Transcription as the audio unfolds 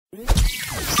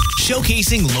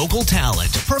Showcasing local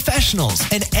talent, professionals,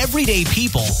 and everyday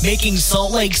people making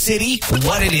Salt Lake City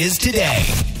what it is today.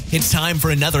 It's time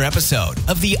for another episode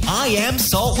of the I Am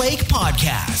Salt Lake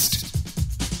podcast.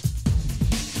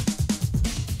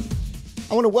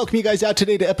 I want to welcome you guys out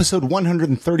today to episode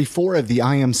 134 of the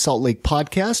I Am Salt Lake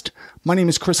podcast. My name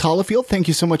is Chris Hollifield. Thank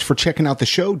you so much for checking out the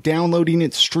show, downloading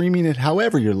it, streaming it,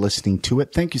 however you're listening to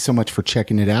it. Thank you so much for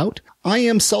checking it out.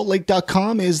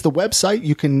 IamSaltLake.com is the website.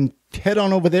 You can head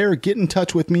on over there, get in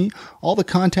touch with me. All the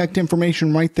contact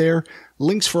information right there.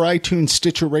 Links for iTunes,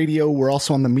 Stitcher Radio. We're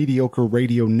also on the Mediocre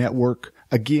Radio Network.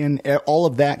 Again, all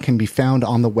of that can be found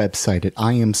on the website at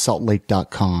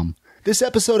IamSaltLake.com. This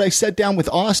episode, I sat down with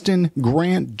Austin,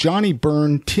 Grant, Jonny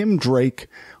Byrne, Tim Drake.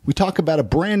 We talk about a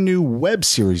brand new web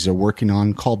series they're working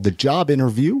on called The Job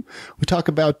Interview. We talk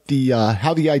about the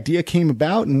how the idea came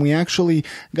about, and we actually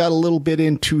got a little bit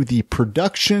into the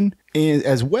production,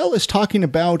 as well as talking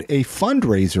about a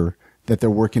fundraiser that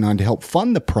they're working on to help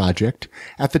fund the project.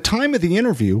 At the time of the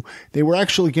interview, they were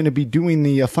actually going to be doing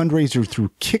the fundraiser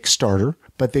through Kickstarter,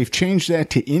 but they've changed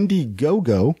that to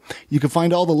Indiegogo. You can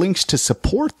find all the links to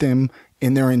support them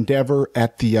in their endeavor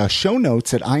at the show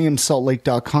notes at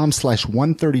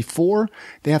IamSaltLake.com/134.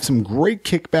 They have some great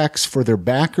kickbacks for their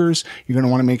backers. You're going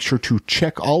to want to make sure to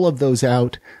check all of those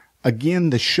out. Again,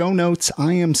 the show notes,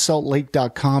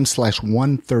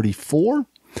 IamSaltLake.com/134.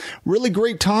 Really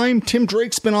great time. Tim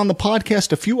Drake's been on the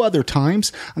podcast a few other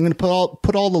times. I'm going to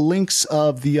put all the links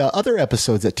of the other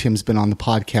episodes that Tim's been on the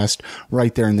podcast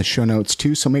right there in the show notes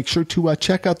too. So make sure to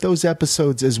check out those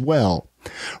episodes as well.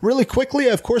 Really quickly,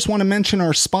 I of course want to mention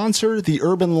our sponsor, the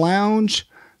Urban Lounge.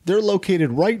 They're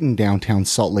located right in downtown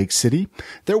Salt Lake City.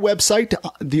 Their website,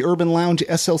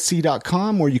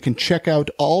 theurbanloungeslc.com, where you can check out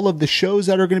all of the shows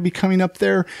that are going to be coming up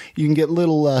there. You can get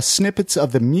little snippets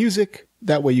of the music.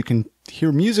 That way you can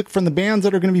hear music from the bands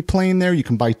that are going to be playing there. You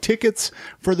can buy tickets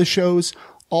for the shows,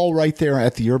 all right there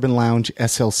at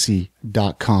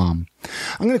theurbanloungeslc.com.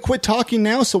 I'm going to quit talking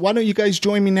now, so why don't you guys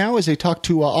join me now as I talk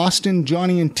to Austin,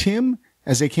 Jonny, and Tim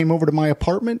as they came over to my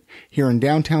apartment here in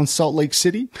downtown Salt Lake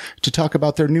City to talk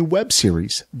about their new web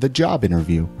series, The Job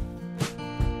Interview.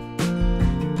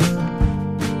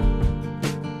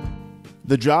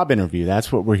 The Job Interview, that's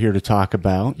what we're here to talk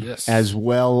about. Yes. As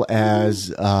well as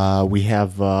we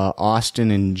have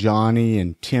Austin and Jonny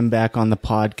and Tim back on the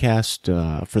podcast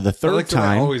for the third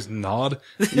time. I always nod.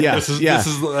 Yeah, This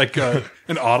is like an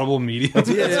audible medium.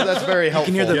 Yeah, that's very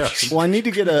helpful. You can hear Yes. Well, I need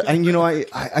to get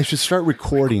I should start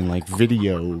recording, like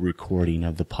video recording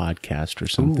of the podcast or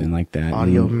something like that.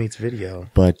 Audio meets video.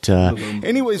 But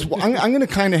anyways, well, I'm going to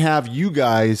kind of have you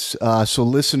guys, so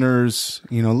listeners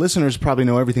probably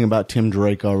know everything about Tim Drake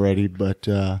already, but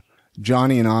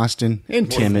Jonny and Austin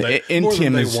and Tim, They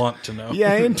want to know.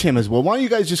 Yeah, and Tim as well. Why don't you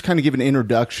guys just kind of give an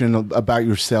introduction about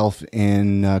yourself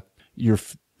and your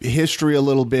history a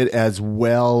little bit, as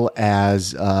well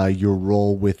as your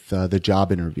role with The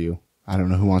Job Interview. I don't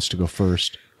know who wants to go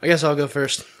first. I guess I'll go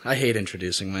first. I hate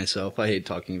introducing myself. I hate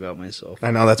talking about myself.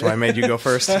 I know, that's why I made you go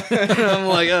first. I'm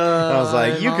like, I was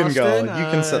like, I'm you can go. Austin. You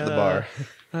can set the bar.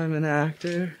 I'm an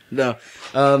actor. No,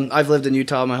 I've lived in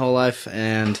Utah my whole life,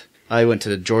 and I went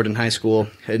to Jordan High School,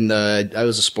 and I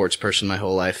was a sports person my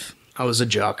whole life. I was a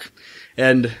jock.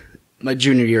 And my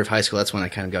junior year of high school, that's when I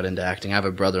kind of got into acting. I have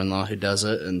a brother-in-law who does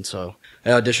it, and so I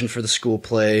auditioned for the school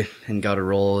play and got a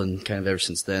role, and kind of ever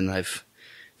since then I've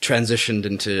transitioned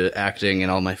into acting,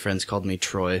 and all my friends called me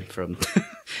Troy from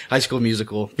High School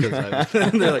Musical. They're like, hey, Troy!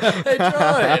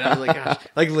 And I was like, gosh.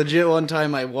 Like, legit, one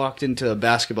time I walked into a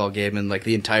basketball game, and like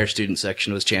the entire student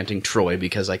section was chanting Troy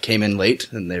because I came in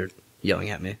late, and they're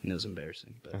yelling at me, and it was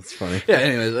embarrassing. But, That's funny. yeah,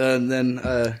 anyways, and then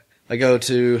I go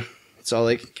to Salt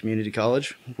Lake Community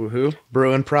College. Woohoo.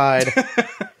 Brew and Pride.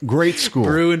 Great school.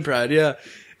 Brew and Pride, yeah.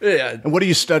 Yeah, And what are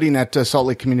you studying at Salt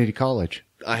Lake Community College?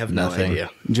 I have no idea.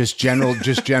 Just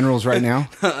generals right now?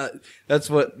 That's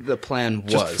what the plan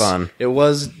was. Just fun. It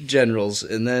was generals,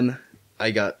 and then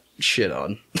I got shit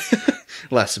on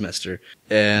last semester.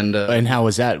 And how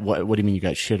was that? What do you mean you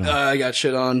got shit on? I got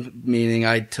shit on, meaning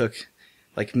I took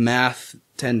like math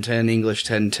 10-10, English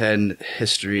 10-10,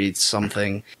 history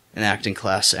something, an acting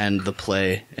class, and the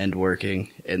play and working,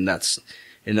 and that's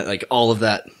like all of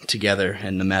that together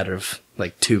in a matter of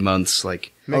like 2 months.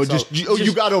 Like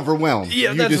You got overwhelmed.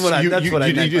 Yeah, that's what I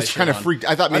meant. You just kind of freaked.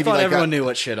 I thought everyone knew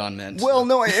what shit on meant. Well,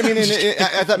 no, I mean,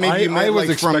 I thought maybe I was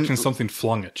like expecting something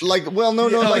flung at you. Like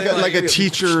a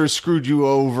teacher screwed you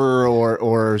over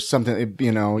or something.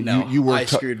 No, you were I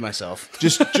screwed myself.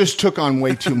 just took on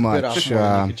way too much. Bit off more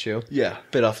than you could chew. Yeah,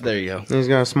 bit off. There you go. He's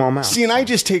got a small mouth. See, and I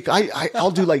just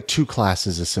I'll do like 2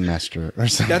 classes a semester or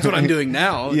something. That's what I'm doing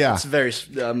now. Yeah. It's very.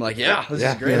 I'm like, this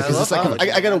is great. Yeah, 'cause it's like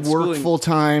I got to work full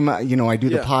time. I do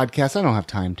the podcast. I don't have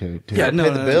time to pay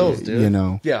the bills, dude.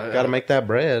 Yeah, got to make that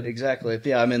bread. Exactly.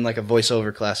 Yeah, I'm in like a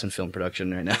voiceover class in film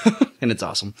production right now, and it's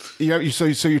awesome. Yeah, so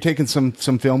you're taking some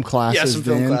film classes. Yeah, some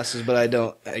film classes, but I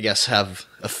don't. I guess have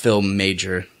a film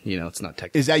major. It's not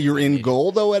technical. Is that your end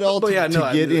goal though at all? To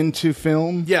get into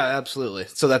film? Yeah, absolutely.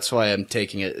 So that's why I'm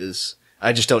taking it.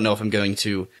 I just don't know if I'm going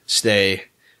to stay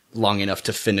long enough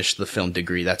to finish the film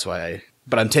degree. That's why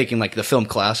but I'm taking like the film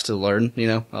class to learn,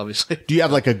 obviously. Do you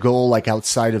have like a goal like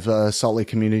outside of Salt Lake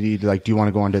community? Do you want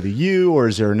to go on to the U, or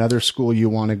is there another school you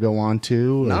want to go on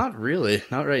to? Or? Not really.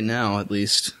 Not right now, at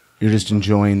least. You're just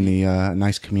enjoying the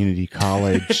nice community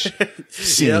college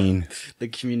scene. Yep, the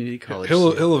community college.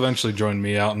 He'll eventually join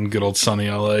me out in good old sunny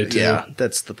LA too. Yeah,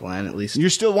 that's the plan at least. You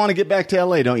still want to get back to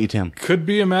LA, don't you, Tim? Could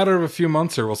be a matter of a few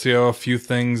months, or we'll see how a few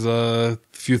things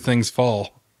fall.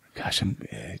 Gosh,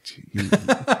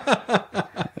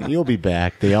 you'll be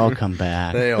back. They all come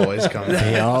back. They always come back.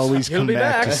 They always come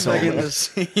back.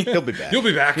 He'll be back. You'll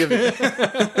be back.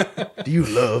 Do you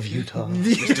love Utah?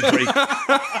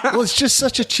 Well, it's just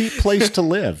such a cheap place to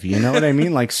live. You know what I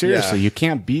mean? Like, seriously, you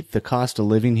can't beat the cost of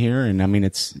living here. And I mean,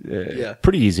 it's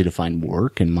pretty easy to find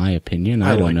work, in my opinion.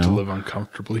 I don't know. To live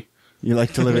uncomfortably. You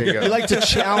like to live. You like to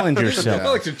challenge yourself. I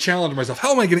like to challenge myself.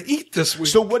 How am I going to eat this week?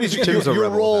 So, what is your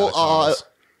role?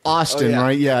 Austin,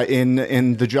 right? Yeah,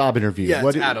 in the job interview. Yeah,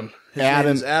 it's Adam. His name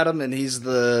is Adam, and he's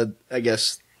the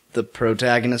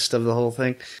protagonist of the whole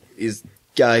thing. He's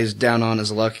guy's down on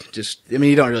his luck.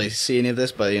 You don't really see any of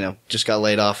this, but just got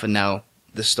laid off, and now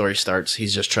the story starts.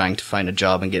 He's just trying to find a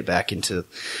job and get back into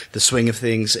the swing of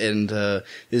things, and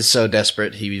is so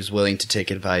desperate he was willing to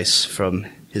take advice from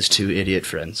his 2 idiot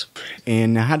friends.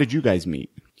 And how did you guys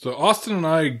meet? So Austin and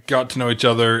I got to know each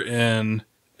other in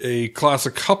a class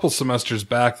a couple semesters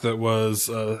back that was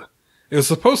it was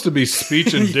supposed to be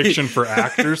speech and diction for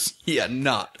actors. Yeah,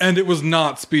 not. And it was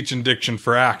not speech and diction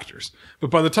for actors. But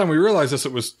by the time we realized this,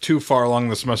 it was too far along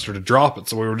the semester to drop it,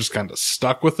 so we were just kind of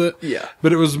stuck with it. Yeah.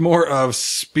 But it was more of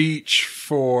speech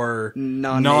for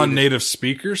non-native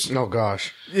speakers. Oh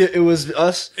gosh. It was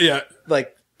us. Yeah.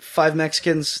 Like 5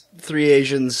 Mexicans, 3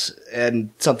 Asians,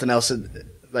 and something else,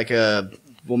 like a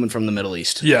woman from the Middle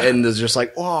East. Yeah. And it's just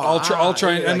like, I'll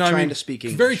try and trying to speak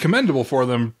English. Very commendable for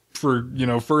them for,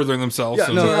 furthering themselves.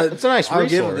 Yeah, it's a nice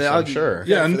resource, I'm sure.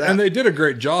 Yeah, and they did a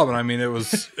great job, and I mean, it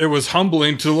was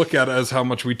humbling to look at it as how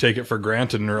much we take it for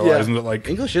granted and realizing that, like,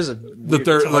 English is that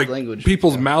they're like language.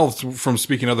 People's mouths from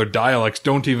speaking other dialects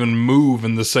don't even move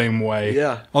in the same way.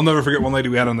 Yeah. I'll never forget one lady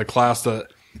we had in the class that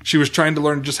she was trying to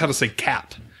learn just how to say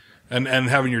cat and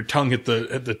having your tongue hit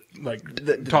the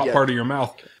top part of your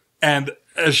mouth. And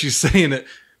as she's saying it,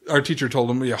 our teacher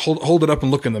told him, hold it up and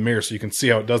look in the mirror so you can see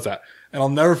how it does that. And I'll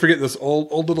never forget this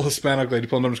old little Hispanic lady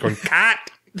pulling up just going,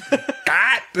 cat,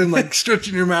 cat, and like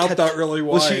stretching your mouth out really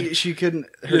wide. Well, she couldn't,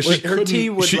 her T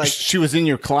would she was in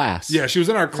your class. Yeah, she was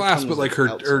in our class, but like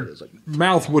her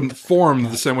mouth wouldn't form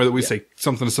the same way that we say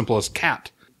something as simple as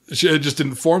cat. It just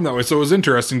didn't form that way. So it was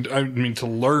interesting, I mean, to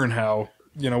learn how,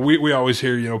 we always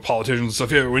hear, politicians and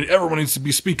stuff, everyone needs to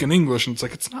be speaking English, and it's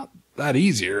like, it's not that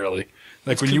easy, really.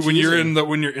 Like when you're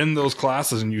in those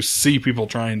classes and you see people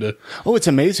trying to. Oh, it's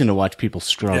amazing to watch people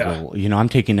struggle. Yeah. I'm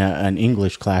taking an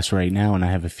English class right now, and I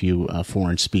have a few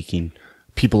foreign speaking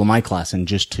people in my class, and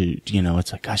just to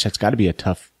it's like, gosh, that's got to be a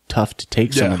tough to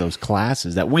take some of those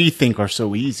classes that we think are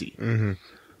so easy. Mm-hmm.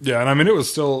 Yeah, and I mean, it was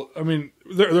still. I mean,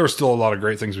 there were still a lot of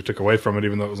great things we took away from it,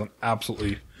 even though it was an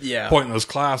absolutely pointless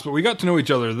class. But we got to know each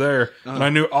other there, and I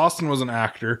knew Austin was an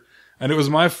actor, and it was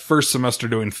my first semester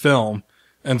doing film.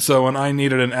 And so when I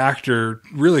needed an actor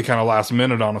really kind of last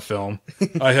minute on a film,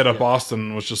 I hit up Austin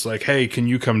and was just like, hey, can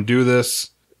you come do this?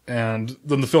 And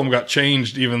then the film got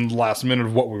changed even last minute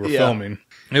of what we were filming.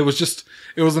 It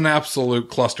was an absolute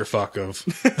clusterfuck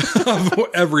of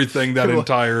everything that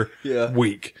entire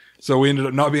week. So we ended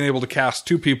up not being able to cast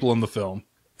 2 people in the film.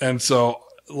 And so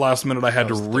last minute I had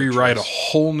to rewrite a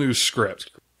whole new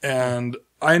script. And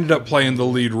I ended up playing the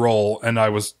lead role, and I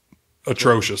was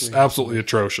atrocious, absolutely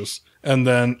atrocious. And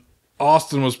then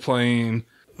Austin was playing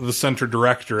the center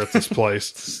director at this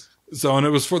place. So, and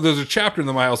there's a chapter in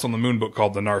the My House on the Moon book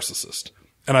called The Narcissist.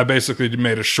 And I basically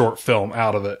made a short film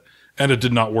out of it. And it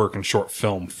did not work in short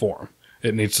film form.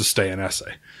 it needs to stay an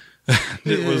essay.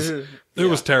 It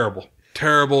was terrible.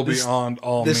 Terrible beyond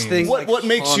all means. What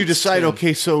makes you decide,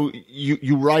 okay, so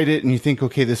you write it and you think,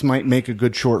 okay, this might make a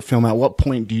good short film. At what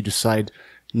point do you decide,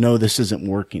 no, this isn't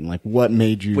working? Like, what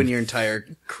made you... When your entire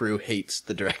crew hates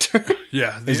the director.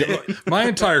 Yeah. My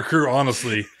entire crew,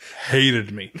 honestly,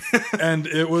 hated me. And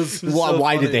it was...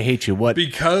 Why did they hate you? What?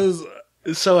 Because...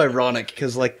 It's so ironic,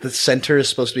 because, like, the center is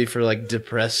supposed to be for, like,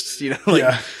 depressed,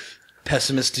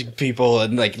 pessimistic people,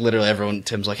 and like literally everyone.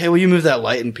 Tim's like, "Hey, will you move that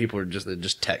light?" And people are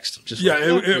just text.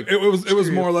 It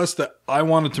was more or less that I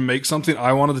wanted to make something.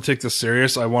 I wanted to take this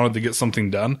serious. I wanted to get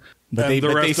something done. But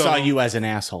they saw you as an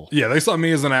asshole. Yeah, they saw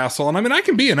me as an asshole, and I mean, I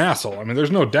can be an asshole. I mean, there's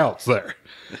no doubts there.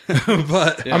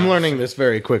 But I'm learning this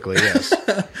very quickly. Yes,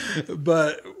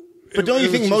 but don't you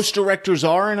think most directors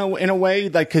are in a way,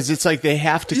 like, because it's like they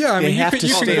have to to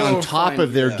stay on top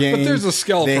of their game. But there's a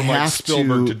scale from like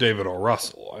Spielberg to David O.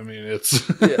 Russell. I mean, it's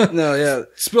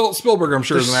Spielberg, I'm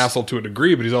sure, is an asshole to a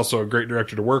degree, but he's also a great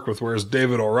director to work with. Whereas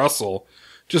David O. Russell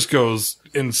just goes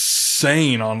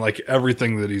insane on like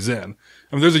everything that he's in.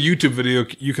 I mean, there's a YouTube video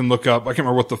you can look up. I can't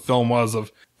remember what the film was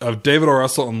of David O.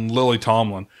 Russell and Lily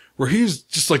Tomlin, where he's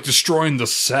just like destroying the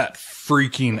set,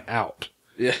 freaking out.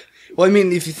 Yeah. Well, I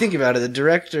mean, if you think about it, the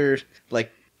director,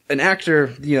 like an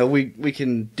actor, we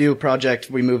can do a project,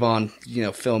 we move on,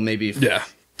 film maybe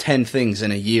 10 things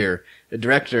in a year. A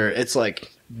director, it's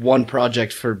like one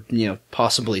project for,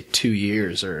 possibly 2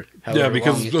 years or however long. Yeah,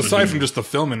 because aside from just the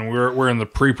filming, we're in the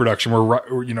pre-production.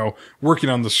 We're working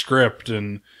on the script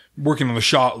and working on the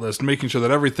shot list, making sure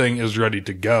that everything is ready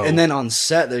to go. And then on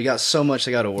set, they got so much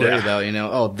they got to worry about,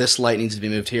 oh, this light needs to be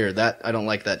moved here. That, I don't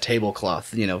like that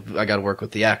tablecloth. I got to work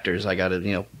with the actors. I got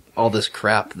to, all this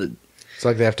crap that. It's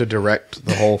like they have to direct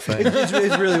the whole thing.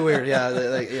 It's really weird.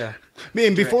 Yeah.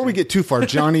 Man, before we get too far,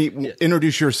 Johnny,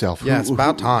 introduce yourself. Yeah, it's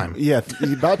about time. Yeah,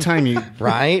 about time you...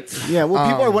 Right? Yeah, well,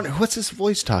 people are wondering, what's this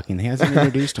voice talking? He hasn't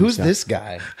introduced himself. Who's this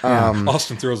guy?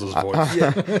 Austin throws his voice.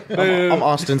 I'm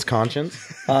Austin's conscience.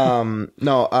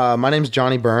 My name's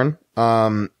Jonny Byrne.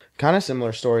 Kind of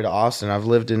similar story to Austin. I've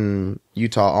lived in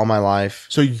Utah all my life.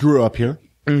 So you grew up here?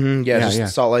 Mm-hmm, yeah,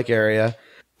 Salt Lake area.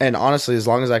 And honestly, as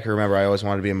long as I can remember, I always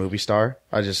wanted to be a movie star.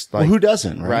 I just like... Well, who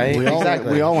doesn't, right? We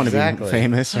all want to be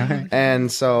famous, right?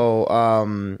 And so,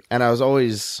 and I was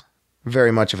always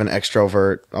very much of an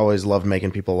extrovert, always loved making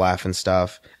people laugh and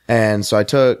stuff. And so I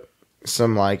took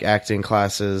some like acting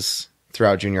classes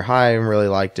throughout junior high and really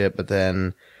liked it, but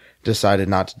then decided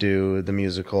not to do the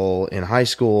musical in high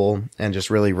school and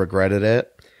just really regretted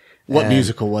it. What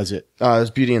musical was it? It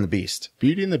was Beauty and the Beast.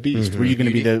 Beauty and the Beast. Mm-hmm. Were you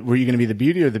going to be the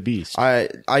Beauty or the Beast?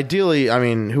 Ideally, I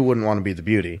mean, who wouldn't want to be the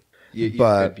Beauty?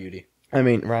 But Beauty. I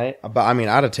mean, right? But I mean,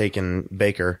 I'd have taken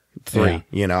Baker 3.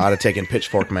 I'd have taken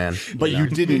Pitchfork Man. But you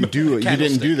didn't do it. You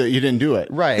didn't do it.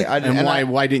 Right.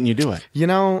 Why didn't you do it?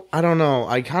 I don't know.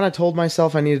 I kind of told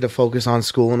myself I needed to focus on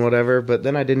school and whatever, but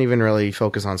then I didn't even really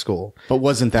focus on school. But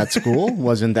wasn't that school?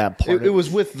 Wasn't that part? It was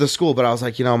with the school, but I was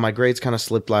like, my grades kind of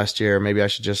slipped last year. Maybe I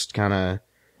should just kind of...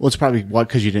 Well, it's probably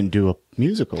because you didn't do a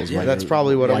musical. Yeah, that's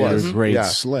probably what it was. Your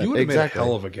grades slipped. You would have made a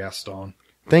hell of a Gaston.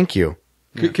 Thank you.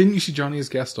 Can you see Johnny as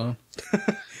Gaston?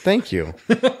 Thank you.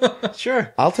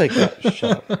 Sure. I'll take that.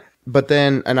 Shut up. But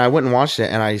then, and I went and watched it,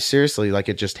 and I seriously, like,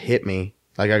 it just hit me.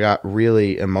 Like, I got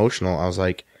really emotional. I was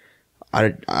like,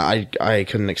 I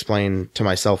couldn't explain to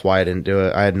myself why I didn't do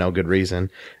it. I had no good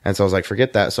reason. And so I was like,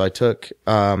 forget that. So I took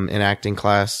an acting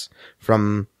class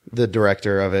from the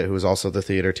director of it, who was also the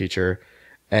theater teacher.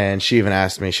 And she even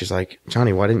asked me, she's like,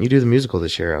 Johnny, why didn't you do the musical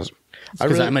this year?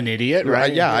 Because I'm an idiot,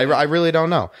 right? Yeah, I really don't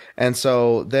know. And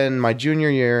so then my junior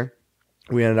year,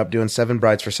 we ended up doing 7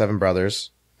 Brides for 7 Brothers.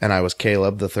 And I was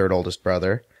Caleb, the third oldest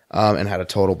brother, and had a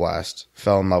total blast.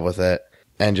 Fell in love with it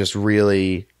and just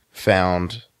really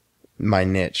found my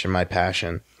niche and my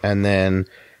passion. And then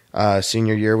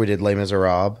senior year, we did Les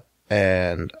Miserables,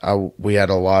 and we had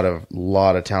a lot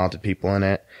of talented people in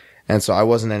it. And so I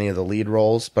wasn't any of the lead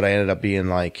roles, but I ended up being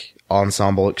like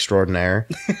ensemble extraordinaire.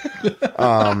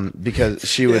 Because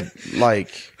she would like...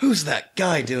 Who's that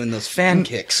guy doing those fan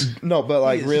kicks? No, but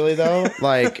like really though,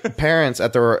 like parents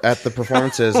at the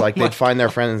performances, like they'd find their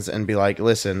friends and be like,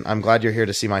 listen, I'm glad you're here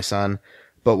to see my son.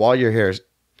 But while you're here,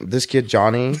 this kid,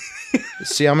 Johnny,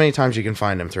 see how many times you can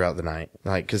find him throughout the night.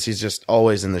 Like, cause he's just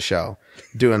always in the show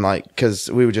doing like, cause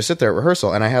we would just sit there at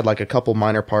rehearsal and I had like a couple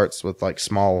minor parts with like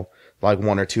small, like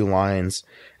 1 or 2 lines.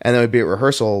 And then we'd be at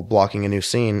rehearsal blocking a new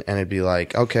scene and it'd be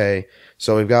like, okay,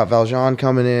 so we've got Valjean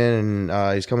coming in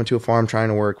and, he's coming to a farm trying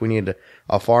to work. We need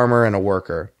a farmer and a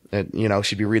worker. And,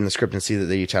 she'd be reading the script and see that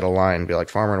they each had a line and be like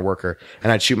farmer and worker.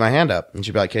 And I'd shoot my hand up and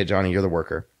she'd be like, hey, Johnny, you're the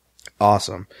worker.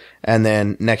 awesome. And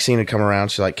then next scene would come around.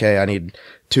 She's like, okay, I need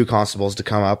 2 constables to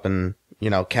come up and,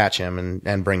 catch him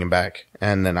and bring him back.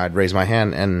 And then I'd raise my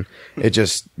hand, and it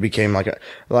just became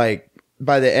like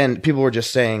by the end, people were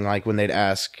just saying, like, when they'd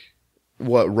ask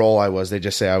what role I was, they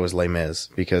just say I was Les Mis,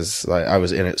 because like I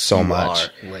was in it so much.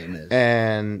 Les Mis.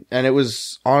 And it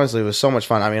was, honestly, it was so much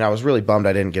fun. I mean, I was really bummed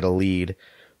I didn't get a lead,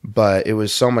 but it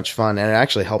was so much fun, and it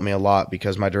actually helped me a lot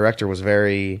because my director was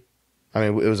it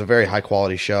was a very high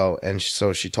quality show, and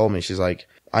so she told me, she's like,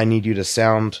 I need you to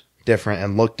sound different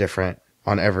and look different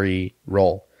on every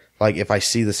role. Like, if I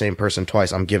see the same person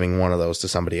twice, I'm giving one of those to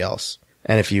somebody else.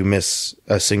 And if you miss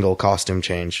a single costume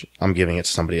change, I'm giving it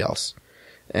to somebody else.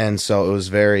 And so it was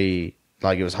very,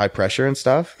 like, it was high pressure and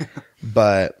stuff,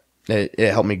 but it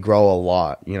helped me grow a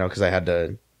lot, because I had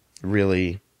to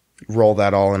really roll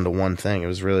that all into one thing. It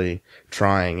was really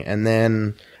trying. And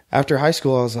then after high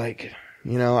school, I was like,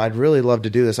 I'd really love to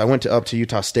do this. I went up to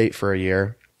Utah State for a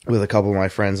year with a couple of my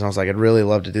friends, and I was like, I'd really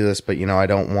love to do this, but, I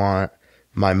don't want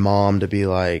my mom to be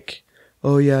like,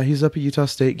 oh yeah, he's up at Utah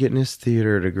State getting his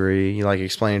theater degree, like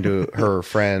explaining to her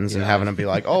friends and having them be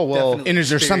like, oh well. And is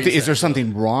there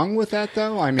something wrong with that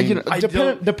though? I mean,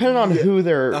 depending on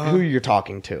who you're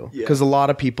talking to, because a lot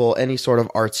of people, any sort of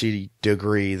artsy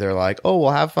degree, they're like, oh,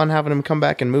 well, have fun having him come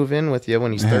back and move in with you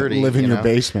when he's 30, live in your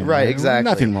basement, right? Exactly,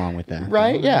 nothing wrong with that,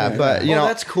 right? Yeah, but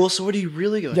that's cool. So what are you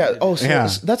really going to do? Oh, so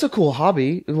that's a cool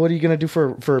hobby. What are you going to do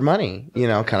for money?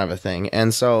 Kind of a thing.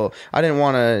 And so I didn't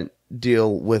want to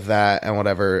deal with that and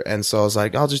whatever, and so I was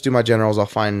like, I'll just do my generals, I'll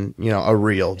find a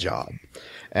real job.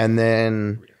 And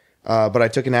then but I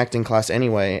took an acting class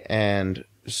anyway, and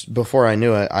before I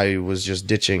knew it, I was just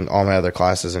ditching all my other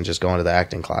classes and just going to the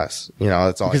acting class.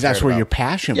 That's all, because that's where your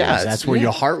passion was. That's where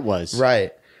your heart was,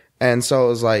 right? And so it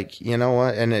was like, you know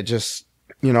what, and it just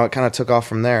it kind of took off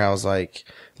from there. I was like,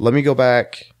 let me go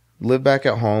back, live back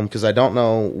at home, because I don't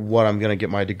know what I'm going to get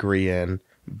my degree in,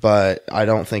 but I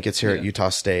don't think it's here at Utah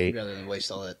State. Rather than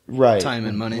waste all that time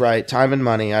and money. Right, time and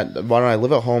money. Why don't I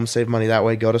live at home, save money that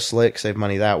way, go to Slick, save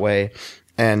money that way,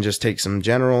 and just take some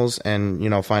generals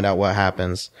and, find out what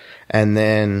happens. And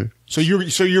then... So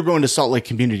you're going to Salt Lake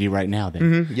Community right now then?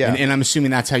 Mm-hmm, yeah. And I'm assuming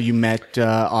that's how you met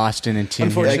Austin and Tim.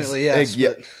 Unfortunately, yes.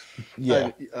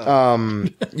 Yeah,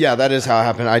 that is how it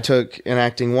happened. I took an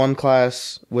acting 1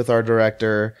 class with our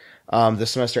director the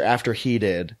semester after he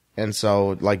did. And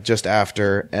so, like, just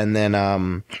after, and then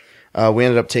we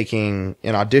ended up taking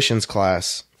an auditions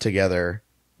class together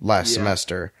last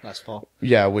semester. Last fall.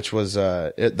 Yeah, which was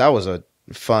that was a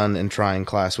fun and trying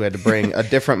class. We had to bring a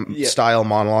different style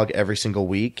monologue every single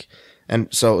week.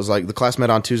 And so it was like the class met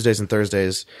on Tuesdays and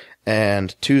Thursdays,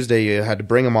 and Tuesday you had to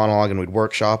bring a monologue and we'd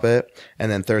workshop it,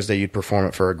 and then Thursday you'd perform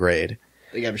it for a grade.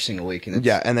 Like every single week. And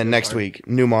then next week,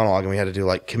 new monologue, and we had to do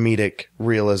like comedic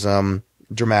realism,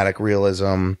 dramatic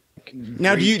realism.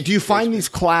 Now, do you find these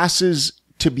classes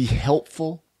to be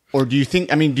helpful, or do you think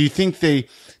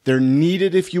they're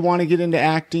needed if you want to get into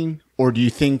acting, or do you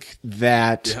think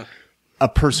that a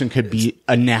person could be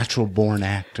a natural born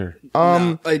actor?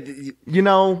 You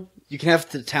can have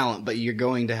the talent, but you're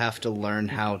going to have to learn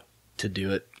how to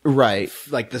do it. Right.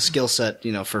 Like the skill set,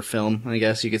 for film, I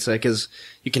guess you could say, because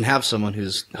you can have someone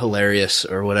who's hilarious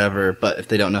or whatever, but if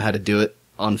they don't know how to do it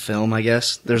on film, I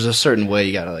guess there's a certain way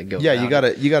you gotta go. Yeah,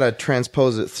 you gotta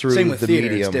transpose it through Same with the theater,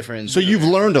 medium. It's different. So you've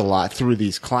learned a lot through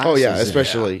these classes. Oh yeah,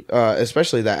 especially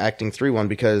that acting 3 one,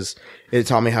 because it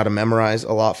taught me how to memorize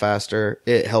a lot faster.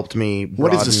 It helped me broaden.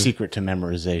 What is the secret to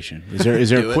memorization?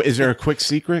 Is there a quick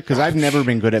secret? Because I've never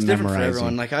been good at memorizing. For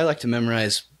everyone. Like, I like to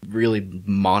memorize really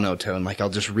monotone. Like,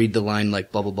 I'll just read the line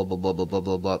like blah blah blah blah blah blah blah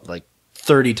blah blah like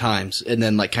 30 times, and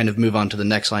then like kind of move on to the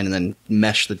next line and then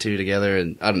mesh the two together,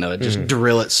 and I don't know, just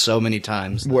drill it so many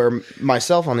times. Where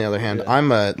myself, on the other hand,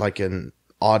 I'm an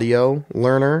audio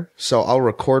learner, so I'll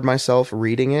record myself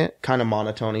reading it kind of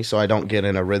monotony so I don't get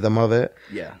in a rhythm of it.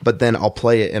 Yeah. But then I'll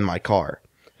play it in my car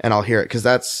and I'll hear it, because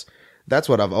that's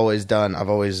what I've always done. I've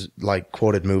always like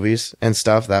quoted movies and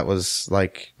stuff. That was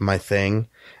like my thing.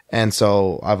 And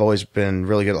so I've always been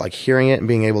really good at like hearing it and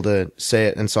being able to say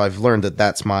it. And so I've learned that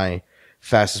that's my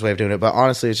fastest way of doing it. But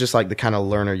honestly, it's just like the kind of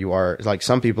learner you are. Like,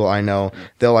 some people I know,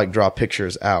 they'll like draw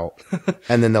pictures out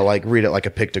and then they'll like read it like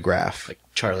a pictograph. Like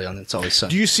Charlie on It's Always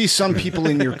Sunny. Do you see some people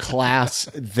in your class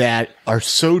that are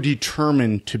so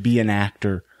determined to be an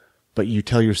actor, but you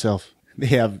tell yourself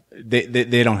they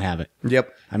don't have it?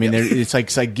 Yep. I mean, it's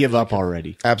like give up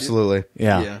already. Absolutely.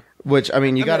 Yeah. Which, I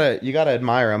mean, you gotta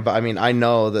admire them, but I mean, I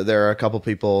know that there are a couple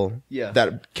people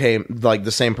that came, like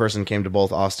the same person came to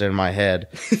both Austin and my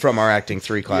head from our acting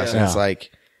 3 class, and it's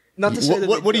like, Not to say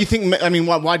that what do you think? I mean,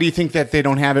 why do you think that they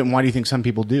don't have it, and why do you think some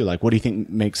people do? Like, what do you think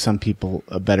makes some people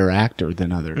a better actor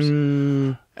than others?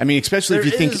 I mean, especially if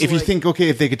you think, okay,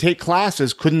 if they could take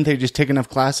classes, couldn't they just take enough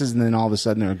classes and then all of a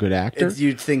sudden they're a good actor?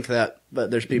 You'd think that,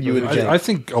 but there's people. I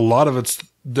think a lot of it's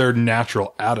their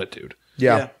natural attitude.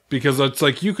 Yeah. Because it's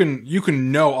like you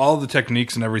can know all the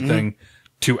techniques and everything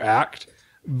to act,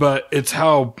 but it's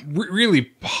how really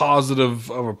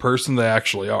positive of a person they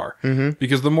actually are.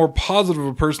 Because the more positive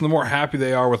a person, the more happy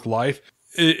they are with life.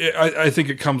 I think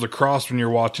it comes across when you're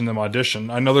watching them audition.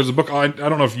 I know there's a book, I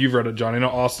don't know if you've read it, Johnny. I know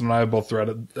Austin and I have both read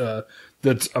it,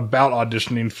 that's about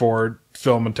auditioning for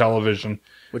film and television.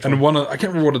 Which and one? I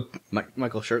can't remember what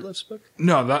Michael Shurtleff's book?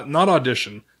 No, not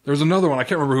audition. There's another one. I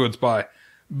can't remember who it's by.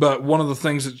 But one of the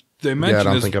things that they mentioned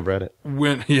I don't think I've read it.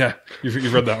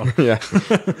 You've read that one.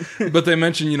 Yeah. But they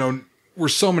mentioned, where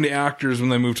so many actors when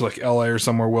they move to like LA or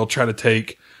somewhere will try to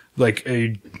take like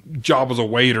a job as a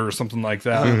waiter or something like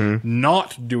that.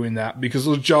 Not doing that because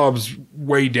those jobs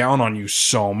weigh down on you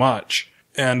so much.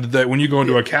 And that when you go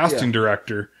into a casting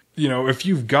director, if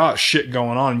you've got shit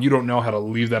going on, you don't know how to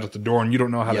leave that at the door and you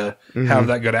don't know how to have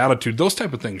that good attitude. Those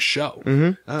type of things show.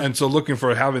 And so looking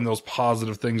for having those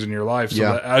positive things in your life so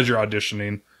that as you're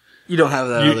auditioning, you don't have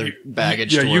that other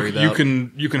baggage to worry about.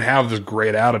 You can have this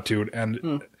great attitude.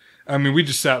 And I mean, we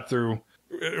just sat through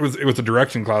with the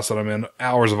directing class that I'm in,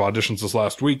 hours of auditions this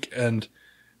last week. And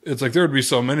it's like, there would be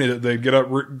so many that they'd get up,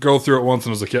 go through it once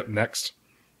and it was like, yep, next.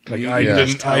 Like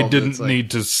I didn't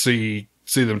need to see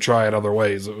them try it other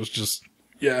ways. It was just,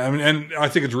 I mean, and I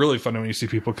think it's really funny when you see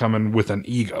people come in with an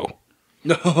ego.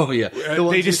 Oh yeah,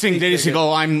 they just think,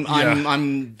 oh, I'm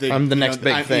the next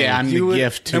big thing. Yeah, I'm the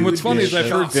gift. And what's funny is I've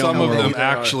heard some of them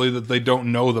actually that they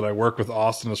don't know that I work with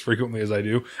Austin as frequently as I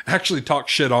do actually talk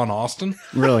shit on Austin.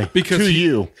 Really? Because to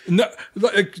you? No,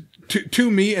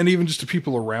 to me and even just to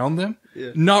people around them,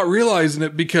 not realizing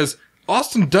it because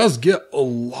Austin does get a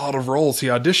lot of roles he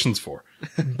auditions for.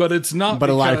 But it's not.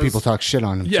 But a lot of people talk shit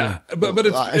on him. Yeah, too. but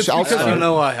it's because I don't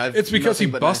know why. It's because he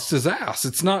busts his ass.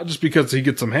 It's not just because he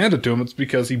gets them handed to him. It's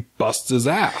because he busts his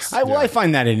ass. I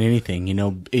find that in anything,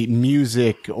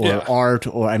 music or art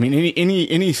or I mean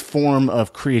any form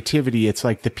of creativity. It's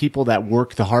like the people that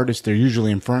work the hardest. They're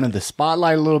usually in front of the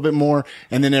spotlight a little bit more,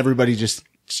 and then everybody just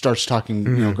starts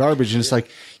talking, garbage. And it's like,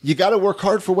 you got to work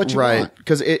hard for what you want.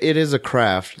 Because it is a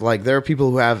craft. Like, there are people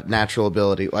who have natural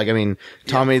ability. Like, I mean,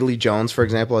 Tommy Lee Jones, for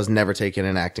example, has never taken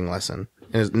an acting lesson.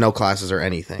 There's no classes or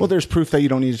anything. Well, there's proof that you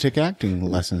don't need to take acting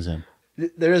lessons in.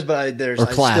 There is, but there's or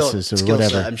classes or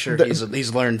whatever. I'm sure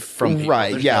he's learned from people.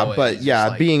 Right, There's yeah, no way. but It's yeah, just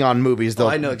like, being on movies, they'll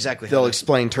I know exactly. They'll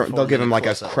explain. They'll give him like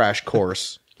a crash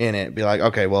course in it. Be like,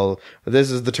 okay, well,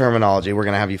 this is the terminology. We're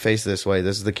gonna have you face this way.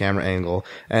 This is the camera angle,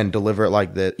 and deliver it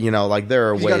like that. Like there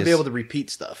are ways. You got to be able to repeat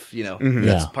stuff.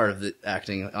 That's part of the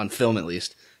acting on film at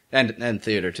least, and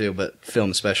theater too, but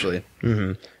film especially.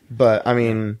 But I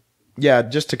mean, yeah,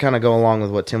 just to kind of go along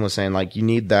with what Tim was saying, like you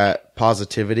need that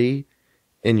positivity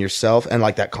in yourself and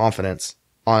like that confidence,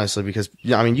 honestly, because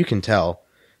I mean, you can tell.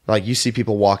 Like you see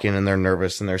people walk in and they're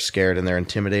nervous and they're scared and they're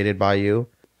intimidated by you.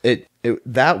 It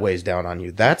that weighs down on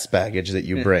you. That's baggage that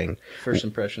you bring. First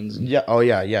impressions. Yeah. Oh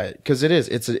yeah. Yeah. Because it is.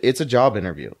 It's a job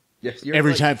interview. Yes.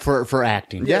 Every time for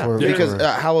acting. Yeah. Because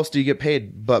how else do you get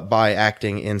paid but by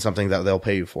acting in something that they'll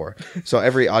pay you for? So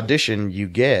every audition you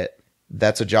get,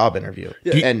 that's a job interview.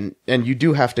 Yeah. And you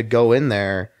do have to go in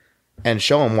there and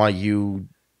show them why you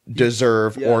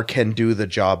deserve or can do the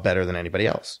job better than anybody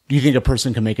else. Do you think a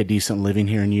person can make a decent living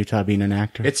here in Utah being an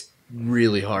actor? It's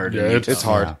really hard. Yeah, it's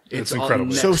hard. Yeah. It's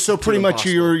incredible. So pretty much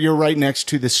you're right next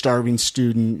to the starving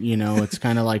student. It's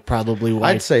kind of like probably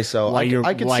why I'd say so. Why you're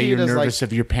nervous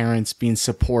of your parents being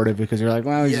supportive because you're like,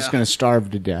 well, he's just going to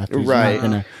starve to death. He's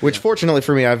right. Which fortunately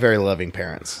for me, I have very loving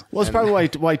parents. Well, it's probably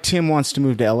why Tim wants to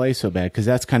move to LA so bad because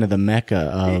that's kind of the mecca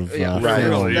of right.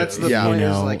 film. That's the point.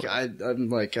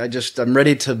 Is I'm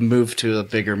ready to move to a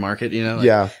bigger market.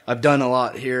 I've done a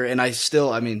lot here, and I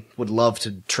still, would love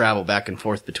to travel back and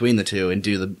forth between the two and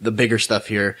do the bigger stuff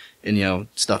here and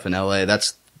stuff in LA.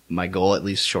 That's my goal, at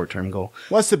least short-term goal.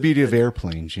 What's the beauty of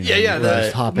airplanes?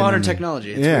 The modern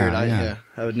technology. It's weird. I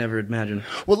would never imagine.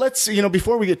 Well, let's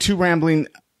before we get too rambling,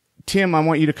 Tim, I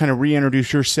want you to kind of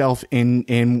reintroduce yourself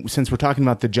in since we're talking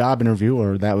about the job interview,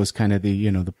 or that was kind of the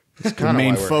the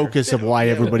main focus of why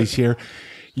everybody's here.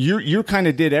 You kind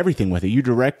of did everything with it. You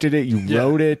directed it, you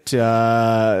wrote it.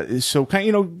 So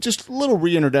kind of, just a little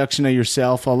reintroduction of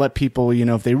yourself. I'll let people,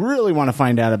 if they really want to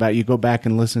find out about you, go back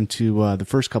and listen to, the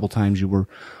first couple times you were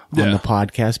on the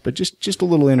podcast, but just a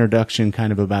little introduction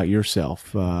kind of about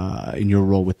yourself, in your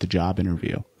role with the job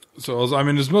interview. So,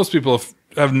 as most people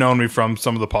have known me from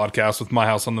some of the podcasts with My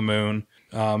House on the Moon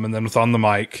and then with On the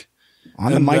Mic.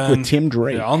 With Tim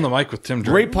Drake. Yeah, On the Mic with Tim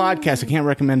Drake. Great podcast. I can't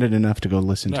recommend it enough to go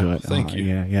listen to it. Thank you.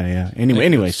 Yeah.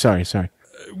 Anyway, sorry.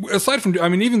 Aside from, I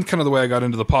mean, even kind of the way I got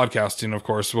into the podcasting, of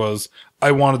course, was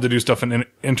I wanted to do stuff in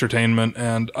entertainment,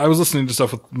 and I was listening to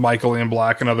stuff with Michael Ian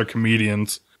Black and other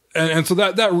comedians. And so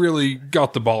that really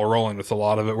got the ball rolling with a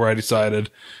lot of it, where I decided,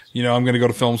 I'm going to go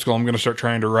to film school. I'm going to start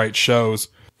trying to write shows.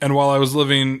 And while I was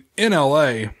living in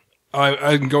LA,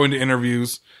 I'm going to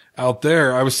interviews out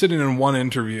there. I was sitting in one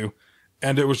interview,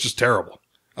 and it was just terrible.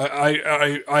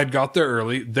 I'd got there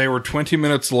early. They were 20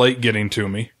 minutes late getting to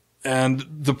me. And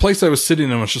the place I was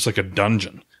sitting in was just like a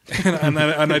dungeon. And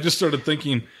I just started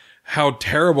thinking how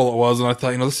terrible it was. And I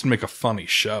thought, this would make a funny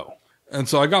show. And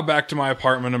so I got back to my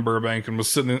apartment in Burbank and was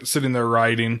sitting there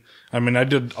writing. I mean, I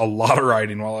did a lot of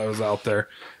writing while I was out there.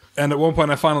 And at one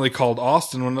point I finally called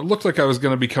Austin when it looked like I was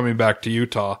going to be coming back to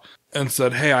Utah and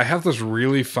said, hey, I have this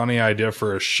really funny idea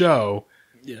for a show.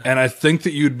 Yeah. And I think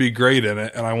that you'd be great in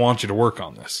it. And I want you to work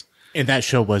on this. And that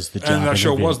show was the job interview.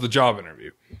 Show was the job interview.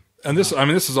 And this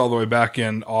is all the way back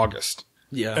in August.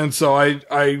 Yeah. And so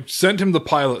I sent him the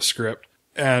pilot script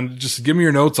and just give me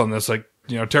your notes on this. Like,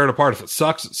 tear it apart. If it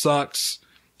sucks, it sucks,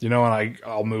 and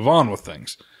I'll move on with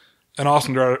things. And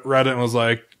Austin read it and was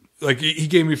like he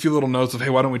gave me a few little notes of,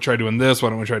 hey, why don't we try doing this? Why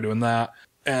don't we try doing that?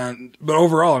 But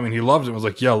overall, I mean, he loved it. It was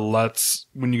like, yeah,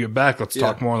 when you get back, let's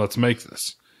talk more. Let's make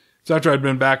this. So after I'd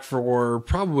been back for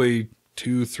probably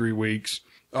 2-3 weeks,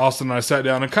 Austin and I sat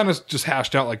down and kind of just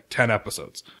hashed out like 10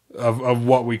 episodes of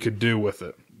what we could do with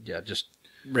it. Yeah, just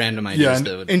random ideas.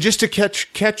 Yeah, and just to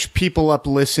catch people up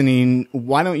listening,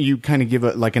 why don't you kind of give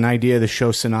an idea of the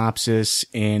show synopsis?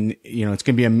 And it's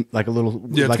going to be a little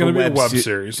it's going to be a web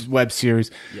series. Web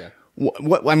series. Yeah.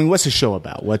 What's the show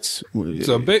about?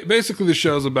 So basically the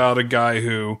show's about a guy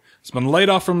who has been laid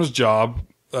off from his job.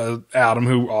 Adam,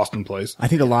 who Austin plays. I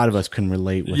think a lot of us can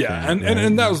relate with that. Yeah,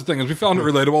 and that was the thing, is we found it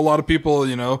relatable. A lot of people,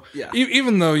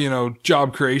 even though,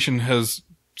 job creation has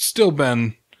still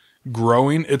been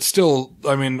growing, it's still,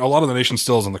 I mean, a lot of the nation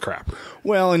still is in the crap.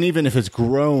 Well, and even if it's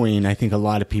growing, I think a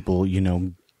lot of people,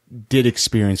 did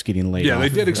experience getting laid off. Yeah, they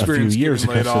did experience a few years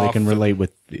ago, so they can relate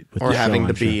with or having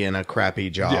to be in a crappy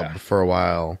job for a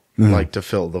while, like to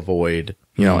fill the void.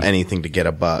 Anything to get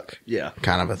a buck. Yeah.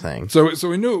 Kind of a thing. So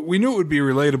we knew it would be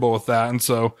relatable with that. And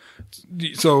so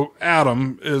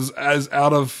Adam is as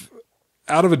out of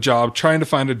a job, trying to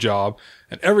find a job,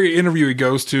 and every interview he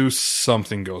goes to,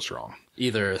 something goes wrong.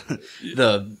 Either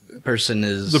the person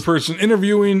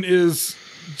interviewing is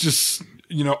just,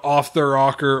 off their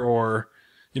rocker, or,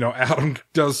 Adam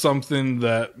does something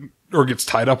or gets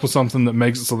tied up with something that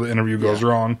makes it so the interview goes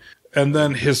wrong. And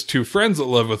then his two friends that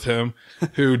live with him,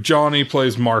 who Johnny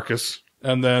plays Marcus.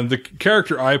 And then the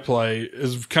character I play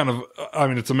is kind of, I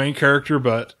mean, it's a main character,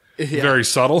 but very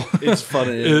subtle. It's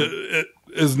funny.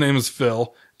 His name is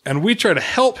Phil. And we try to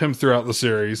help him throughout the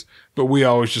series, but we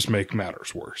always just make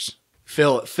matters worse.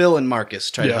 Phil and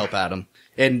Marcus try to help Adam.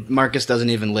 And Marcus doesn't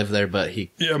even live there, but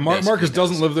he... Yeah, Marcus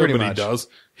doesn't live there, but he does.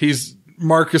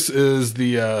 Marcus is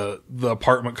the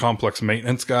apartment complex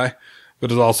maintenance guy,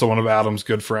 but is also one of Adam's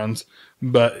good friends,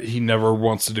 but he never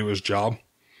wants to do his job.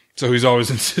 So he's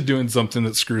always into doing something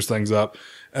that screws things up.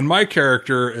 And my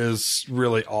character is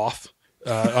really off.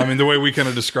 I mean, the way we kind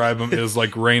of describe him is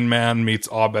like Rain Man meets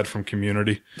Abed from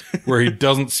Community, where he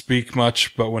doesn't speak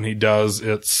much, but when he does,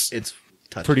 it's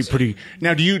pretty.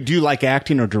 Now, do you like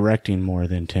acting or directing more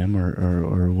than Tim,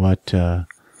 or what?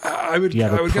 I would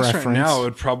guess right now it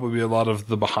would probably be a lot of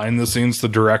the behind the scenes, the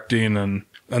directing and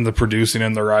the producing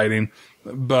and the writing.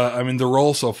 But I mean, the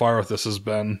role so far with this has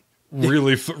been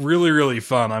really, really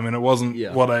fun. I mean, it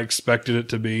wasn't what I expected it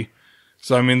to be.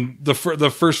 So, I mean, the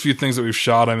first few things that we've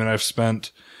shot, I mean, I've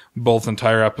spent both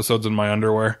entire episodes in my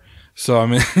underwear. So, I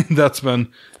mean,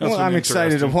 I'm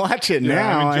excited to watch it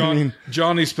now. I mean,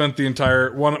 Johnny spent the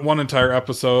entire one entire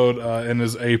episode in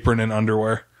his apron and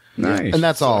underwear. Nice. And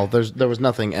that's all. There was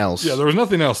nothing else. Yeah, there was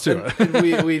nothing else to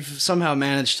it. We've somehow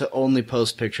managed to only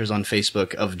post pictures on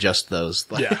Facebook of just those.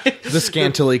 The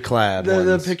scantily clad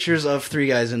the pictures of three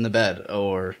guys in the bed,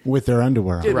 or with their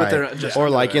underwear on. Right. Or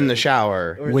like in the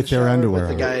shower. With their underwear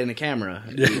with the guy in the camera.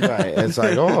 Right. It's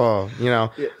like,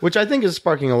 which I think is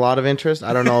sparking a lot of interest.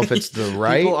 I don't know if it's the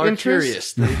right People are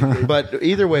interest. Curious. But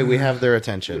either way, we have their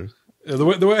attention. Yeah,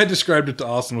 the way I described it to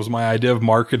Austin was my idea of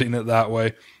marketing it that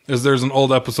way. Is there's an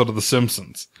old episode of The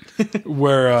Simpsons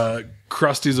where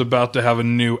Krusty's about to have a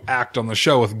new act on the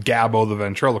show with Gabbo the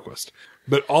ventriloquist.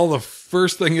 But all the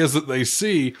first thing is that they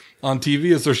see on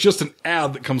TV is there's just an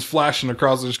ad that comes flashing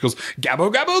across and just goes,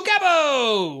 Gabbo, Gabbo,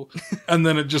 Gabbo! And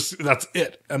then that's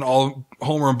it. And all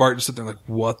Homer and Bart just sit there like,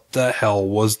 what the hell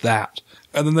was that?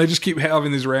 And then they just keep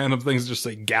having these random things that just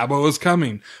say Gabbo is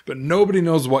coming, but nobody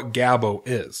knows what Gabbo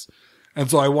is. And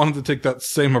so I wanted to take that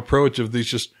same approach of these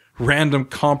just random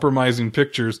compromising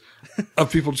pictures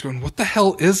of people just going, what the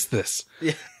hell is this?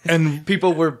 Yeah. And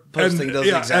people were posting those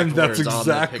exact and that's words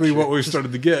exactly on that what we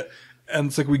started to get. And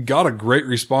it's like, we got a great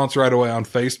response right away on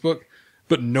Facebook,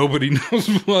 but nobody knows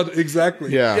what it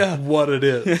is. Yeah.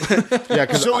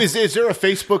 So is there a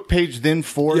Facebook page then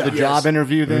for the job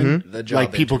interview then? The job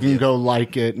like people interview. can go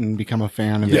like it and become a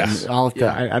fan of Yes. it. I'll have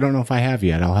to, I don't know if I have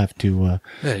yet. I'll have to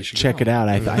you should check it out.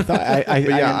 I thought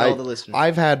all the listeners.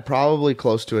 I've had probably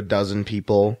close to a dozen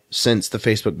people since the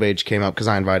Facebook page came up because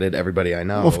I invited everybody I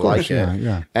know. Of course, like it.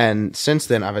 yeah. And since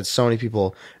then, I've had so many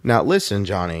people. Now, listen,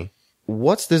 Johnny,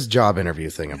 what's this job interview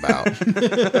thing about?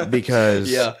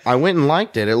 Because I went and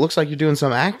liked it. It looks like you're doing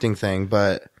some acting thing,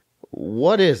 but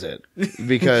what is it?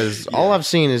 Because all I've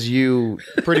seen is you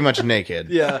pretty much naked.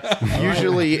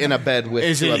 Usually in a bed with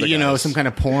is two it, other you know, guys. some kind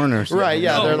of porn or something? Right,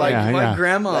 yeah. They're like, my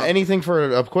grandma. anything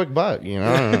for a quick buck, you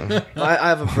know? I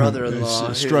have a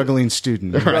brother-in-law. Struggling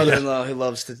student. Brother-in-law who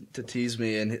loves to tease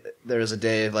me, and there was a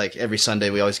day, like every Sunday,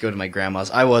 we always go to my grandma's.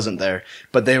 I wasn't there,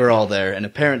 but they were all there, and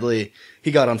apparently he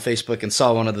got on Facebook and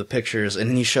saw one of the pictures,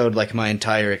 and he showed like my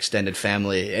entire extended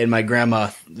family, and my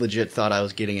grandma legit thought I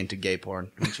was getting into gay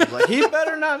porn. And she was like, "He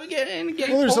better not be getting into gay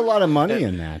porn." Well, there's a lot of money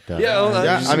in that, though.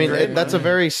 I mean, that's a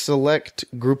very select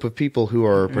group of people who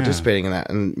are participating in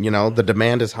that, and you know, the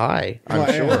demand is high.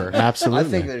 I'm sure.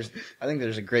 Absolutely. I think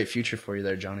there's a great future for you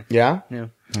there, Johnny. Yeah, Yeah,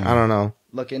 I don't know.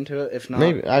 look into it. If not,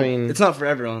 Maybe. I mean, it's not for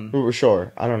everyone. we're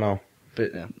sure. I don't know.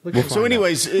 But yeah, So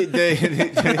anyways,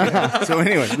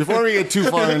 before we get too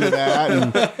far into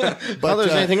that, Well,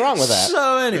 there's anything wrong with that.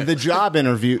 so anyway, the job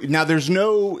interview. Now, there's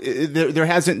no, there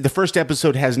hasn't. The first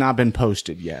episode has not been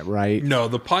posted yet, right? No,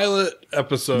 the pilot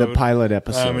episode.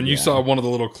 And you saw one of the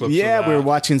little clips. Yeah, of we that. were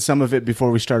watching some of it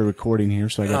before we started recording here,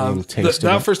 so I got a little taste of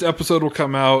that it. first episode will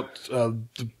come out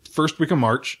the first week of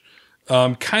March,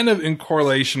 kind of in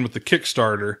correlation with the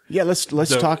Kickstarter. Yeah, let's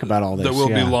talk about all this. That we'll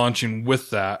be launching with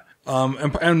that.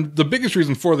 And the biggest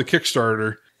reason for the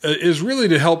Kickstarter is really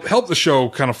to help the show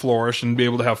kind of flourish and be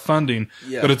able to have funding.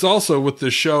 Yeah. But it's also with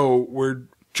the show, we're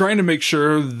trying to make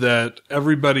sure that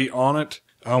everybody on it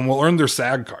will earn their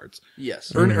SAG cards.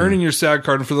 yes, Earning your SAG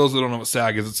card, and for those that don't know what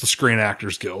SAG is, it's the Screen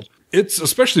Actors Guild. It's,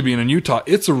 especially being in Utah,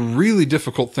 it's a really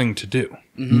difficult thing to do.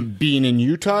 Being in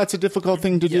Utah, it's a difficult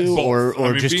thing to do, Both.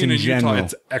 or just being in general. Utah,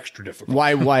 it's extra difficult.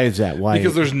 Why is that? Why?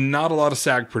 Because there's not a lot of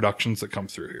SAG productions that come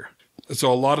through here.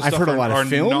 So a lot of I've stuff heard a lot are of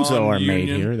films though are made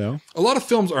non-union. here, though. A lot of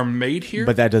films are made here.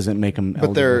 But that doesn't make them.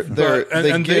 But they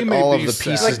and get they may all be of the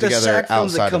SAG. pieces like the together SAG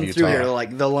films that outside come of through Utah. here,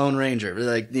 like The Lone Ranger,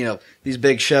 like these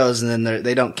big shows, and then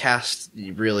they don't cast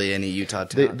really any Utah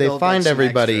talent. They They'll find get some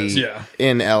everybody extras. Yeah.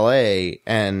 in LA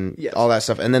and Yes. all that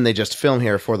stuff, and then they just film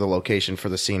here for the location, for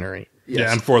the scenery.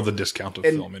 Yeah, and for the discounted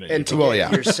film in it. And to Well, get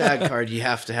yeah. your SAG card, you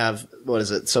have to have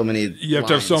so many. You have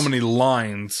to have so lines. many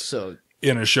lines So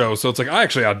in a show. So it's like, I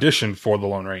actually auditioned for The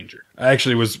Lone Ranger. I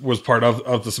actually was part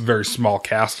of this very small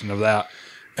casting of that.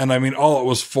 And I mean, all it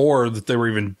was for that they were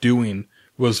even doing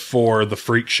was for the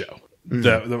freak show.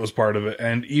 That was part of it.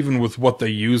 And even with what they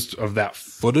used of that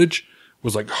footage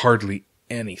was like hardly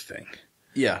anything.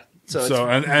 yeah, So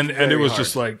and it was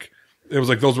just like, it was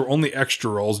like those were only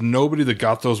extra roles. Nobody that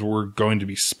got those were going to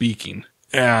be speaking.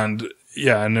 And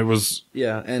yeah, and it was,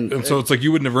 and so it's like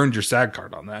you wouldn't have earned your SAG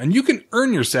card on that. And you can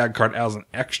earn your SAG card as an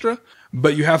extra,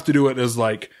 but you have to do it as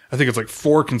like, I think it's like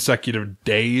 4 consecutive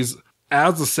days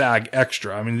as a SAG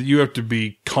extra. I mean, you have to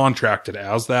be contracted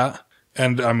as that.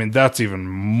 And I mean, that's even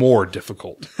more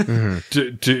difficult to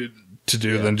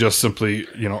do than just simply,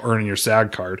 earning your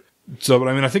SAG card. So, but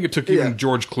I mean, I think it took even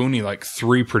George Clooney like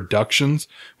 3 productions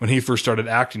when he first started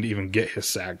acting to even get his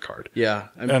SAG card. Yeah,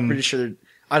 I'm pretty sure.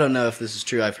 I don't know if this is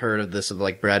true. I've heard of this, of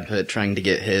like Brad Pitt trying to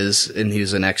get his, and he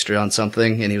was an extra on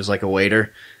something, and he was like a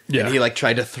waiter. Yeah. And he like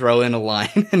tried to throw in a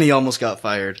line, and he almost got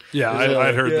fired. Yeah,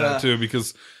 I'd heard that too,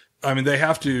 because I mean, they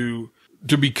have to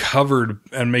be covered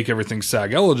and make everything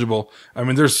SAG eligible. I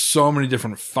mean, there's so many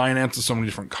different finances, so many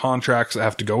different contracts that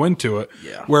have to go into it.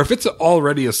 Yeah. Where if it's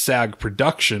already a SAG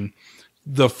production,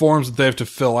 the forms that they have to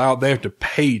fill out, they have to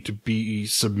pay to be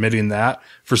submitting that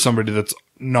for somebody that's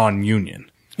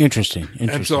non-union. Interesting.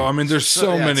 And so, I mean, there's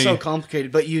so many. It's so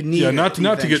complicated, but you need. Not to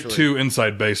get eventually. too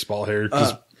inside baseball here,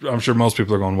 because I'm sure most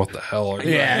people are going, "What the hell?" Are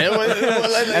you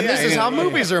And this is how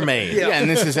movies are made. Yeah, and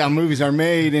this is how movies are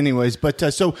made, anyways.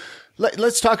 But so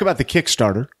let's talk about the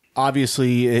Kickstarter.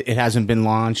 Obviously, it hasn't been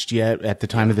launched yet at the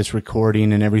time of this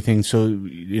recording and everything. So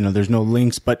there's no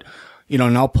links, but.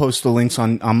 And I'll post the links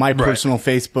on my personal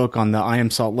Facebook, on the I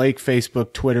Am Salt Lake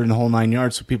Facebook, Twitter, and the whole 9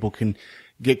 yards, so people can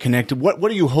get connected. What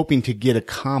are you hoping to get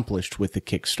accomplished with the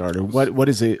Kickstarter? What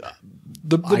is it?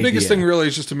 The biggest thing really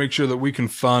is just to make sure that we can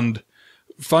fund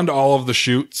all of the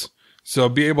shoots. So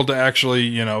be able to actually,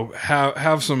 you know,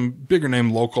 have some bigger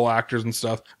name local actors and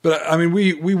stuff. But I mean,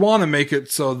 we want to make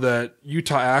it so that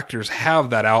Utah actors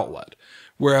have that outlet.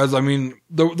 Whereas, I mean,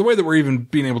 the way that we're even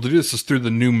being able to do this is through the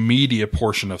new media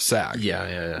portion of SAG.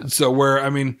 Yeah. So where,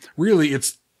 I mean, really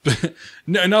it's,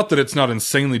 not that it's not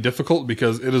insanely difficult,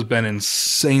 because it has been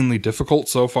insanely difficult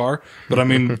so far. But I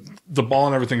mean, the ball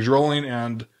and everything's rolling,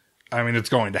 and I mean, it's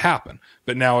going to happen.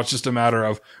 But now it's just a matter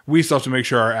of, we still have to make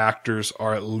sure our actors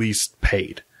are at least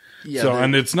paid. Yeah, so,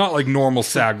 and it's not like normal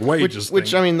SAG wages.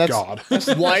 Which I mean, that's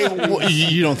why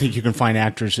you don't think you can find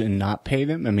actors and not pay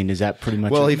them? I mean, is that pretty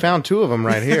much? Well, he found 2 of them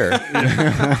right here.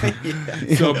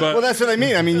 So, but, well, that's what I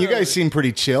mean. I mean, you guys seem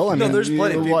pretty chill. I mean, there's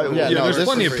plenty of people. There's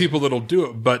plenty of people that'll do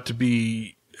it, but to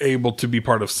be able to be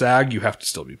part of SAG, you have to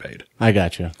still be paid. I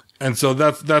gotcha. And so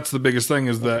that's the biggest thing,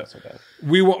 is that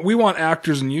we want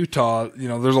actors in Utah. You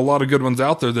know, there's a lot of good ones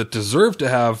out there that deserve to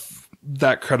have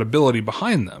that credibility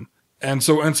behind them. And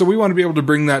so we want to be able to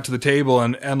bring that to the table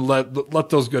and let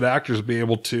those good actors be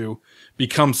able to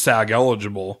become SAG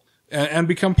eligible and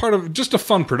become part of just a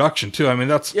fun production too. I mean,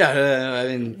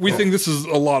 we think this is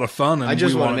a lot of fun, and I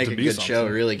just want to make a good show,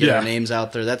 really get our names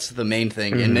out there. That's the main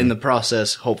thing. And in the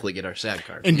process, hopefully get our SAG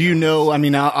card. And do you know, I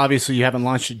mean, obviously you haven't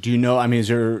launched it. Do you know, I mean,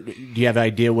 do you have an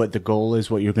idea what the goal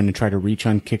is, what you're going to try to reach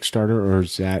on Kickstarter, or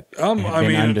is that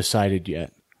undecided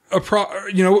yet? Around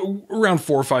 $4,000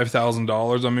 or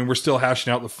 $5,000. I mean, we're still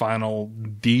hashing out the final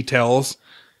details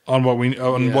on what we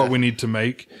need to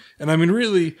make. And I mean,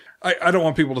 really, I don't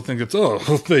want people to think it's,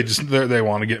 they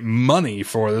want to get money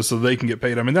for this so they can get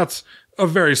paid. I mean, that's a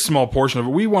very small portion of it.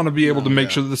 We want to be able to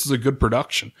make sure that this is a good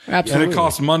production. Absolutely. And it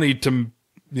costs money to,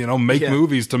 make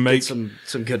movies, to make some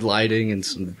good lighting and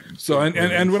some. So,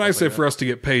 and when I say for us to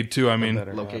get paid too, I mean,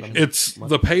 it's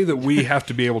the pay that we have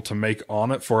to be able to make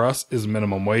on it for us is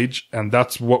minimum wage. And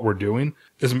that's what we're doing,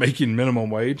 is making minimum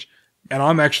wage. And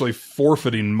I'm actually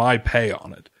forfeiting my pay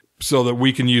on it so that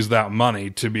we can use that money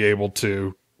to be able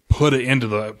to put it into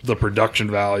the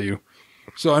production value.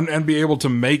 So, and be able to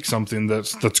make something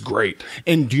that's great.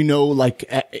 And do you know, like,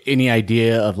 any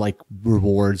idea of, like,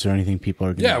 rewards or anything people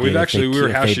are going to get? Yeah, we were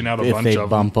hashing out a bunch of them. If they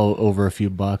bump over a few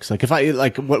bucks. Like,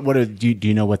 do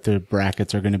you know what the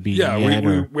brackets are going to be? Yeah,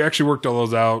 we actually worked all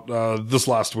those out, this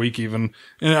last week even.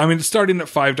 And I mean, starting at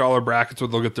 $5 brackets where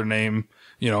they'll get their name,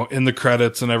 in the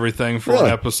credits and everything for an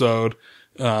episode.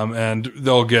 And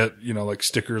they'll get, like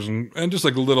stickers and just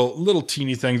like little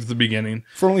teeny things at the beginning.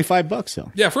 For only $5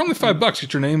 though. Yeah, for only $5,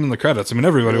 get your name in the credits. I mean,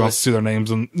 everybody wants to see their names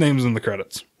in the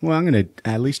credits. Well, I'm going to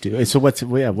at least do it. So what else?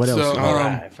 All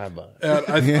right,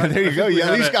 $5. There you go. You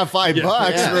at least got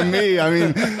 $5 from me. I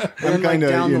mean, I'm kind of,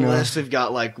 down the list, we've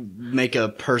got like, make a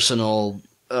personal,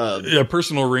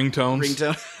 personal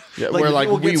ringtone. Yeah, where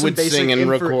we would sing and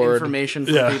record information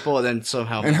for people, and then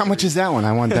somehow. And how much is that one?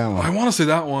 I want that one. I want to say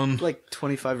that one like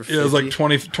 25 or 50. Yeah, it was like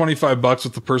 $25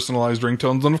 with the personalized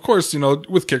ringtones, and of course,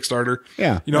 with Kickstarter,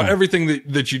 everything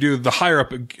that you do, the higher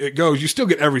up it goes, you still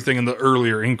get everything in the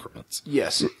earlier increments.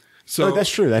 Yes. So that's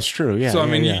true. That's true. Yeah. So I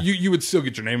mean, you would still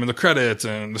get your name in the credits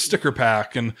and the sticker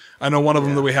pack, and I know one of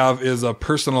them that we have is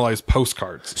personalized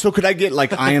postcards. So could I get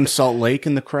like I Am Salt Lake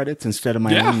in the credits instead of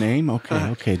my own name?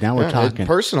 Okay. Now we're talking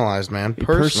personalized, man.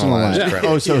 Personalized.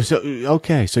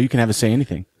 Credits. So you can have us say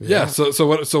anything. Yeah.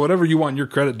 So whatever you want your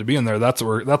credit to be in there, that's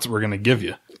what we're gonna give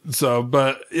you. So,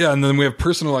 but yeah, and then we have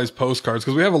personalized postcards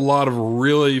because we have a lot of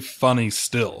really funny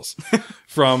stills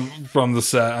from the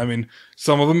set. I mean,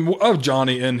 some of them of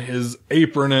Johnny in his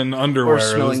apron and underwear, or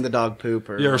smelling the dog poop,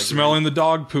 or smelling the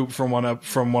dog poop from one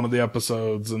of the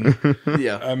episodes, and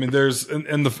I mean, there's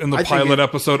in the pilot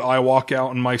episode, I walk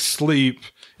out in my sleep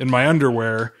in my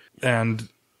underwear and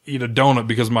eat a donut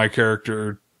because my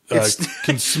character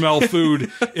can smell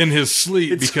food in his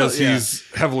sleep because he's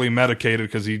heavily medicated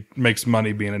because he makes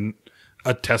money being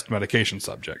a test medication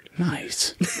subject.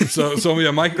 Nice. So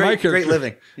yeah, my character, great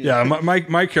living. Yeah,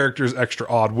 my character is extra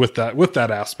odd with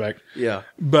that aspect. Yeah.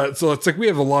 But so it's like we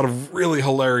have a lot of really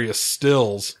hilarious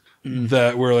stills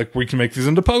that we're like, we can make these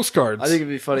into postcards. I think it'd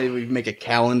be funny if we make a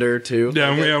calendar too.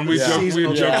 Yeah, we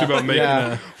joked about making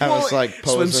have us like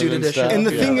swimsuit edition. And the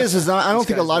thing is I don't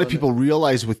think a lot of people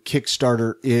realize with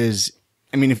Kickstarter is,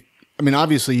 I mean,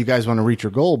 obviously you guys want to reach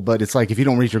your goal, but it's like if you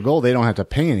don't reach your goal, they don't have to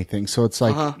pay anything. So it's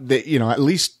like, at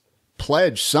least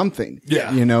pledge something.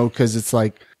 Yeah. Because it's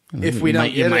like, if we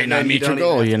don't, you might not meet your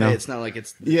goal. It's not like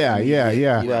it's yeah.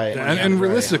 Right. And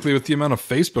realistically, with the amount of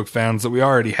Facebook fans that we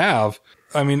already have,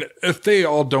 I mean, if they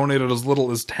all donated as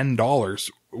little as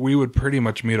 $10, we would pretty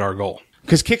much meet our goal.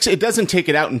 Because it doesn't take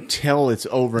it out until it's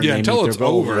over. And until it's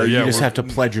over. You just have to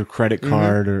pledge your credit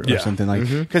card or something like.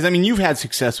 Mm-hmm. Because I mean, you've had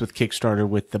success with Kickstarter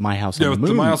with the My House on the Moon. Yeah, with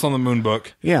the My House on the Moon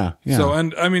book. Yeah. So,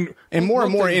 and I mean, and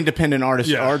more independent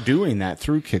artists are doing that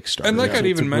through Kickstarter. And like I'd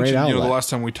even mentioned, the last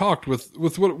time we talked with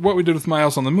what we did with My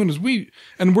House on the Moon is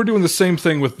we're doing the same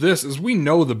thing with this. Is we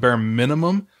know the bare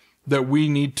minimum that we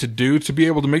need to do to be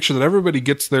able to make sure that everybody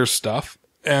gets their stuff,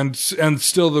 and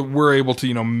still that we're able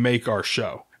to make our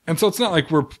show. And so it's not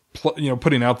like we're,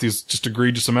 putting out these just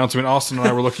egregious amounts. I mean, Austin and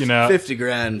I were looking at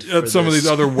 $50,000 at some of these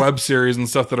other web series and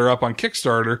stuff that are up on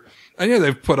Kickstarter. And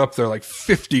they've put up there like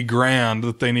 $50,000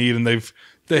 that they need. And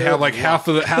they have like half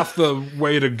the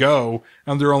way to go.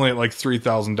 And they're only at like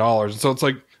 $3,000. And so it's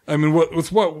like, I mean,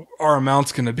 with what our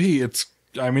amount's going to be, it's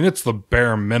the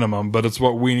bare minimum, but it's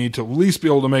what we need to at least be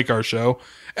able to make our show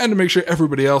and to make sure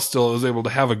everybody else still is able to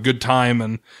have a good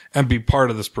time and be part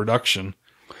of this production.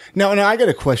 Now, I got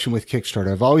a question with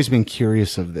Kickstarter. I've always been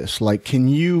curious of this. Like,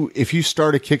 if you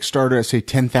start a Kickstarter at say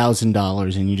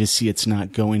 $10,000 and you just see it's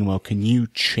not going well, can you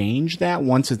change that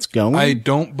once it's going? I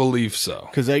don't believe so.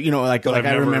 Because I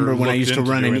remember when I used to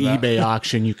run an eBay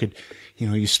auction, you could,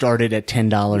 you started at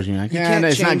 $10 and you're like,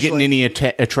 it's not getting any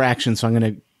attraction, so I'm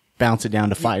going to bounce it down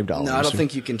to $5. No, I don't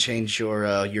think you can change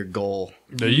your goal.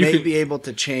 You may be able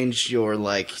to change your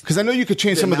because I know you could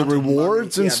change some of the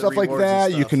rewards and stuff like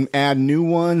that. You can add new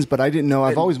ones, but I didn't know.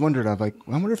 I've always wondered. I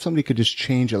wonder if somebody could just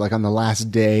change it like on the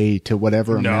last day to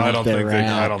whatever amount. No, I don't think they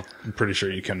can. I'm pretty sure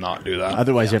you cannot do that.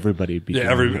 Otherwise, everybody would be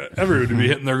everybody would be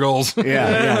hitting their goals.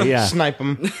 Yeah. Snipe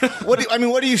them. What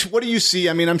do you see?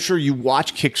 I mean, I'm sure you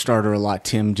watch Kickstarter a lot,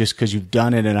 Tim, just because you've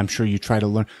done it, and I'm sure you try to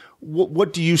learn.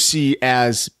 What do you see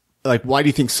as why do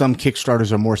you think some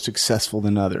Kickstarters are more successful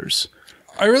than others?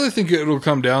 I really think it'll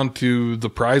come down to the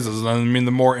prizes. I mean,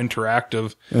 the more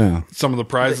interactive some of the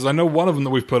prizes. I know one of them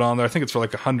that we've put on there, I think it's for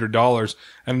like $100.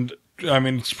 And I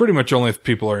mean, it's pretty much only if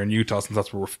people are in Utah, since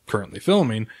that's where we're currently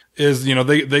filming, is,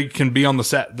 they can be on the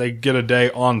set. They get a day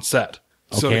on set.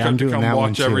 So okay, I'm doing come that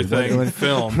watch everything,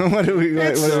 film.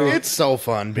 It's so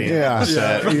fun being on the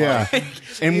set. Yeah.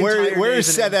 And where is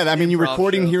set at? I mean, you're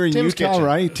recording here in Tim's Utah, kitchen.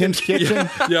 right? Tim's kitchen?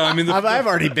 Yeah, I mean... I've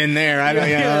already been there.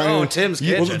 Tim's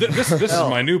kitchen. Well, this is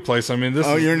my new place. I mean,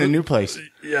 you're in a new place.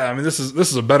 Yeah, I mean, this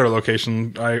is a better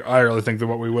location, I really think, than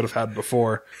what we would have had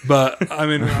before. But, I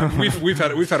mean, we've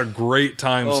had a great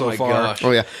time so far. Gosh.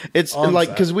 Oh, yeah. It's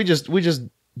because we just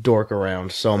dork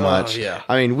around so much. Yeah.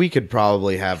 I mean, we could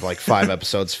probably have 5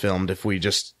 episodes filmed if we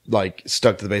just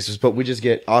stuck to the basics, but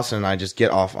Austin and I just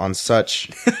get off on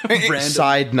such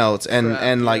side notes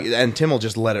and Tim will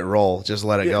just let it roll, just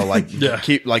let it go,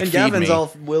 keep and feed Gavin's me.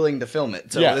 all willing to film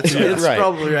it, so Yeah. it's Right.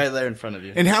 probably right there in front of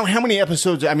you. And how many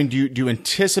episodes? I mean, do you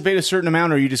anticipate a certain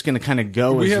amount, or are you just going to kind of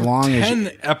go We as have long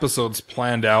 10 episodes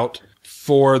planned out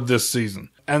for this season,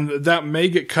 and that may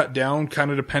get cut down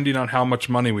kind of depending on how much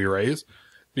money we raise.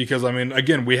 Because, I mean,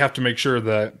 again, we have to make sure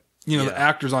that, the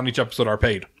actors on each episode are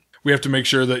paid. We have to make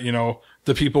sure that,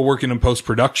 the people working in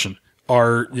post-production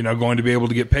are, going to be able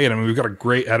to get paid. I mean, we've got a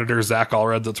great editor, Zach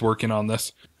Allred, that's working on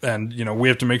this. And, we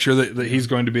have to make sure that he's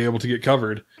going to be able to get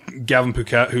covered. Gavin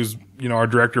Pouquet, who's, our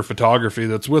director of photography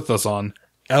that's with us on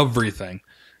everything.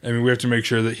 I mean, we have to make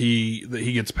sure that he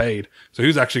gets paid. So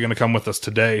he's actually going to come with us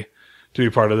today to be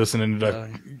part of this, and ended up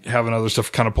having other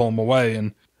stuff kind of pull him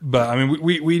away. But I mean,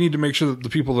 we need to make sure that the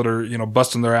people that are,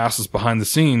 busting their asses behind the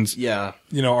scenes,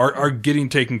 are getting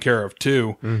taken care of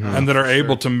too, and that are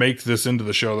able to make this into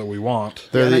the show that we want.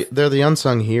 They're the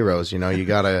unsung heroes, you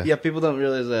gotta. Yeah, people don't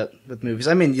realize that with movies.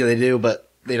 I mean, they do, but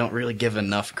they don't really give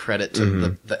enough credit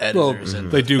to the editors. Well,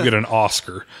 they do get an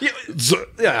Oscar.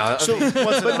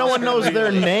 But no one knows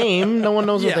their name. No one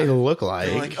knows what they look like.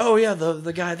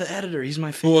 The guy, the editor, he's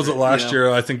my favorite. What was it last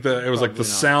year? I think that it was the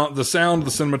sound, the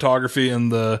cinematography,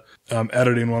 and the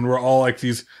editing one were all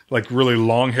these really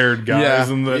long haired guys,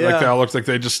 and they all looked like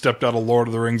they just stepped out of Lord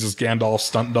of the Rings as Gandalf's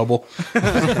stunt double.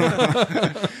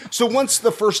 So once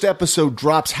the first episode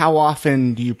drops, how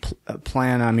often do you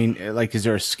plan? I mean, is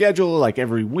there a schedule?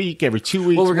 Every week, every 2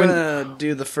 weeks? Well, we're gonna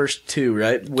do the first 2,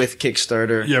 right, with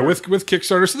Kickstarter. Yeah, with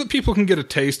Kickstarter, so that people can get a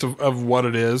taste of what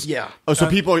it is. Yeah. Oh, so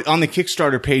people on the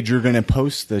Kickstarter page, you're gonna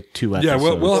post the 2 episodes.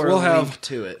 Yeah, we'll have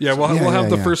to it. Yeah, we'll have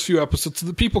the first few episodes so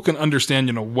that people can understand,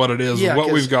 what it is, and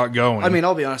what we've got going. I mean,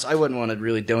 I'll be honest, I wouldn't want to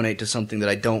really donate to something that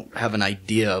I don't have an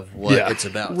idea of what it's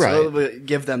about. Right. So we'll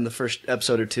give them the first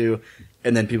episode or 2.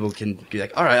 And then people can be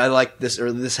like, all right, I like this,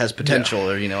 or this has potential,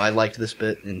 or, I liked this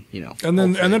bit, and, And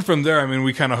then from there, I mean,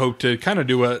 we kind of hope to kind of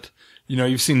do what,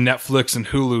 you've seen Netflix and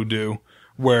Hulu do,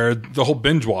 where the whole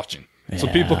binge watching. Yeah. So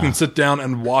people can sit down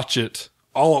and watch it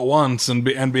all at once and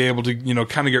be able to,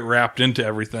 kind of get wrapped into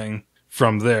everything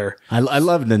from there. I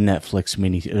love the Netflix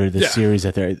series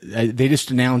that they just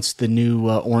announced the new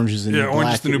Orange is the New Black.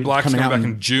 Orange is the New Black coming back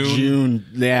in June.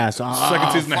 Yeah, so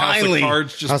second season of House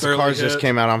of Cards just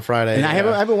came out on Friday. And I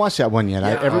haven't watched that one yet.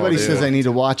 Everybody says I need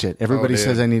to watch it. Everybody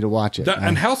says I need to watch it.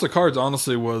 And House of Cards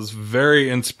honestly was very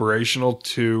inspirational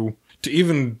to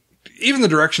even the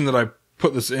direction that I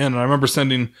put this in. And I remember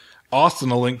sending Austin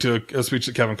a link to a speech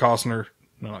that Kevin Costner.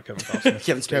 No, not Kevin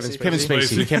Costner. Kevin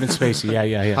Spacey.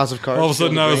 Yeah. House of Cards. All of a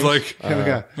sudden, I was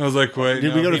like, wait.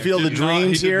 Did we go to Field of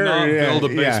Dreams here? He did not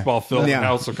build a baseball film in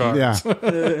House of Cards.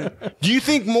 Yeah. Do you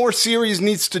think more series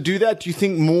needs to do that? Do you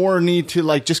think more need to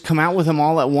like just come out with them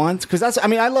all at once? Because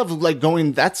I love like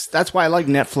going. That's why I like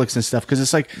Netflix and stuff. Because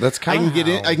it's like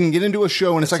I can get into a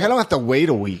show and it's like I don't have to wait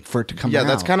a week for it to come out. Yeah,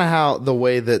 that's kind of how the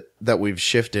way that we've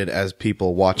shifted as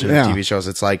people watching TV shows.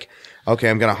 It's like,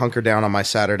 okay, I'm going to hunker down on my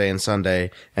Saturday and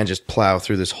Sunday and just plow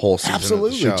through this whole season. Absolutely.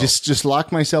 Of the show. Just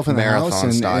lock myself in Marathon the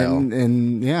house style.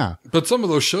 And yeah. But some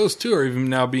of those shows too are even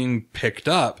now being picked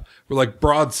up. We're like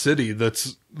Broad City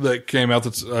that came out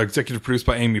that's executive produced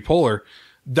by Amy Poehler.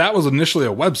 That was initially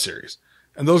a web series.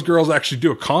 And those girls actually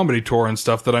do a comedy tour and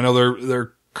stuff that I know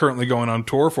they're currently going on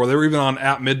tour for. They were even on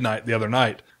At Midnight the other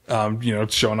night,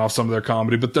 showing off some of their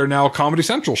comedy, but they're now a Comedy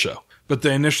Central show. But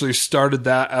they initially started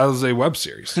that as a web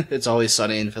series. It's Always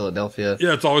Sunny in Philadelphia.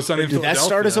 Yeah, It's Always Sunny in Philadelphia. Did that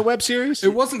start as a web series?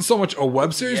 It wasn't so much a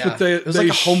web series, but it was like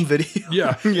a home video.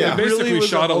 Yeah. They basically really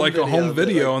shot it like a home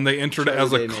video, like, and they entered it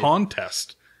as a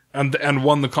contest and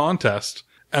won the contest.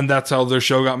 And that's how their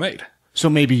show got made. So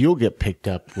maybe you'll get picked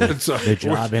up with the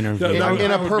job interview.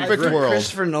 In a perfect world.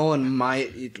 Christopher Nolan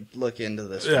might look into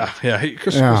this. Yeah.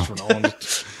 Christopher Nolan.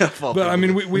 But I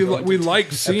mean, we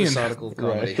like seeing comedy.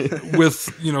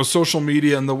 with, social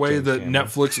media and the way that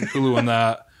Netflix and Hulu and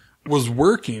that was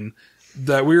working,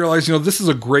 that we realized, this is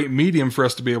a great medium for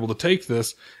us to be able to take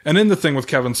this. And in the thing with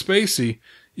Kevin Spacey,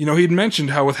 he'd mentioned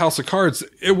how with House of Cards,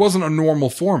 it wasn't a normal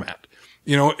format.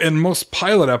 In most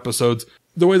pilot episodes,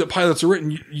 the way that pilots are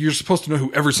written, you're supposed to know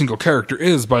who every single character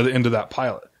is by the end of that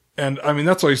pilot. And I mean,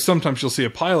 that's why sometimes you'll see a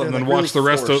pilot and then watch the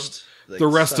rest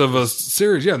of a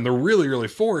series. Yeah. And they're really, really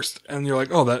forced. And you're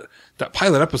like, oh, that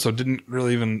pilot episode didn't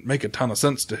really even make a ton of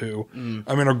sense to who.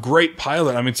 I mean, a great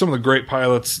pilot. Some of the great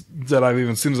pilots that I've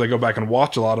even seen as I go back and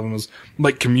watch a lot of them is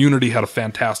like Community had a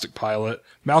fantastic pilot.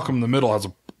 Malcolm in the Middle has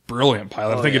a brilliant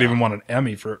pilot. I think it even won an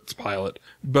Emmy for its pilot,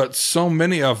 but so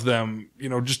many of them,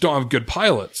 just don't have good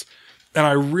pilots. And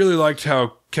I really liked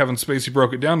how Kevin Spacey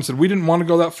broke it down and said, we didn't want to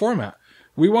go that format.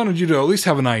 We wanted you to at least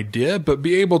have an idea, but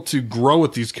be able to grow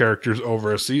with these characters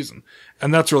over a season.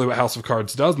 And that's really what House of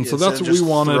Cards does. And so that's what we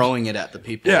wanted. Throwing it at the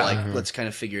people. Yeah. Like, let's kind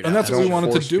of figure it out. And that's what we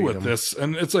wanted to do with this.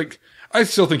 And it's like, I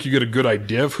still think you get a good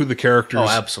idea of who the characters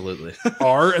absolutely.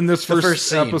 are in this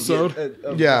first episode.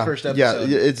 The first episode.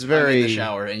 Yeah, it's very... I'm in the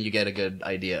shower and you get a good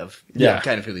idea of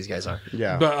kind of who these guys are.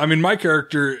 Yeah. But I mean, my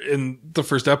character in the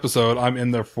first episode, I'm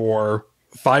in there for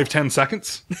 5-10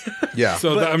 seconds. Yeah.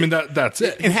 So that's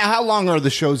it. And how long are the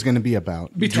shows going to be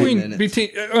about? Between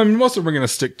most of them are going to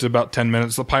stick to about 10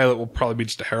 minutes. The pilot will probably be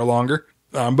just a hair longer.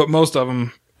 But most of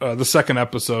them, the second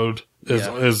episode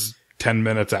is 10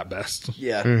 minutes at best.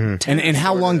 Yeah. Mm-hmm. And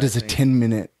how long does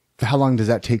how long does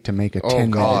that take to make a 10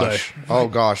 minute? Oh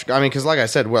gosh. I mean, cause like I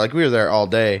said, we were there all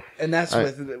day. And that's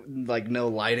with like no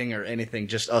lighting or anything,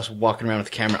 just us walking around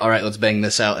with the camera. All right, let's bang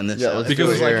this out and this out.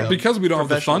 Because we don't have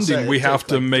the funding, we have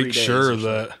to make sure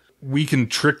that we can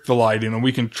trick the lighting and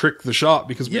we can trick the shot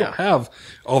because we don't have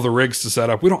all the rigs to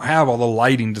set up. We don't have all the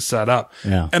lighting to set up.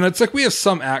 Yeah. And it's like we have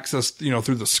some access,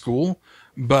 through the school,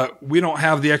 but we don't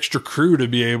have the extra crew to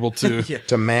be able to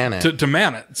to man it. To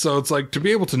man it. So it's like to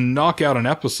be able to knock out an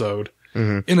episode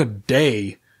in a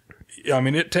day. I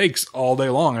mean, it takes all day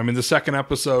long. I mean, the second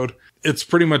episode, it's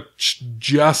pretty much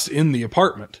just in the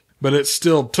apartment, but it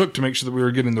still took to make sure that we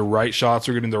were getting the right shots,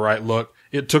 we were getting the right look.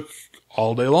 It took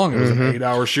all day long. It was an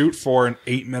 8-hour shoot for an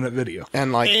 8-minute video.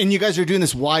 And you guys are doing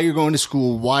this while you're going to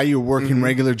school, while you're working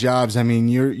regular jobs. I mean,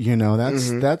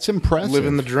 that's impressive.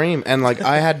 Living the dream. And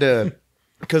I had to,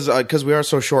 because we are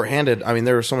so short-handed. I mean,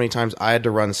 there were so many times I had to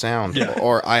run sound,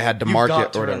 or I had to mark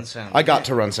it, or whatever. I got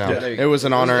to run sound. It was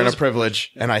an honor and a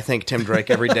privilege, and I thank Tim Drake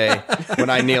every day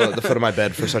when I kneel at the foot of my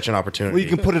bed for such an opportunity. Well, you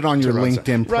can put it on your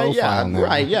LinkedIn profile now.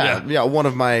 Right? Yeah. One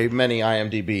of my many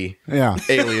IMDb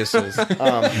aliases.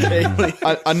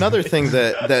 Another thing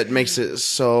that makes it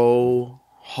so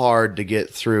hard to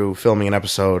get through filming an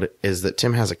episode is that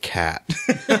Tim has a cat.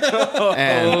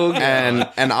 and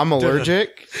I'm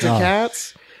allergic to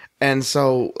cats. And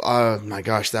so, my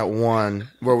gosh, that one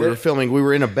where we were filming, we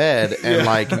were in a bed and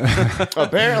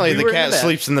apparently the cat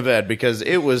sleeps in the bed because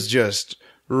it was just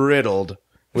riddled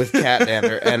with cat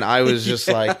dander, and I was just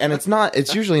like, and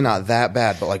it's usually not that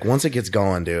bad, but like once it gets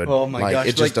going, dude, oh my gosh,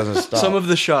 it just doesn't stop. Some of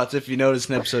the shots, if you notice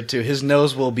in episode 2, his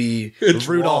nose will be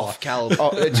Rudolph caliber. Oh,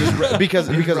 it's just because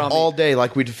all day,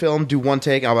 like we'd film, do one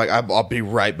take, I'm like, I'll be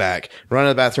right back, run to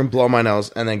the bathroom, blow my nose,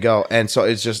 and then go. And so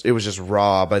it was just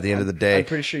raw by the end of the day. I'm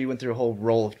pretty sure you went through a whole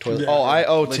roll of toilet paper. Oh, I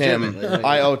owe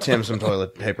Tim some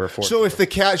toilet paper for. So if the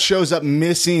cat shows up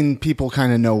missing, people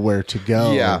kind of know where to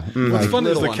go. Yeah. What's fun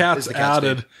is the cat's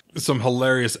added name. some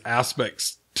hilarious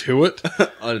aspects to it.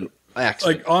 On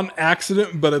accident. Like on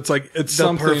accident, but it's like it's The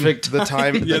something perfect. the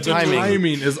time. Yeah, the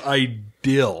timing. is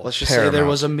ideal. Let's just say there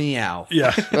was a meow.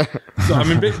 Yeah. So I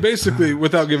mean, basically,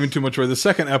 without giving too much away, the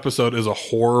second episode is a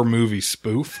horror movie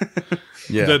spoof.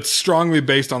 Yeah. That's strongly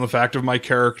based on the fact of my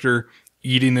character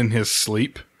eating in his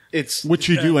sleep. It's Which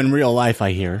you do in real life,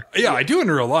 I hear. Yeah, I do in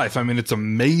real life. I mean, it's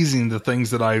amazing the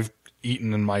things that I've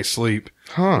eaten in my sleep.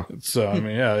 Huh. So I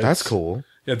mean, yeah, That's cool.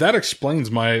 Yeah, that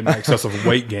explains my excessive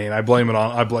weight gain. I blame it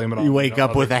on. You wake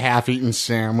up with a half-eaten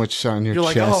sandwich on your You're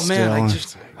like, chest. oh man,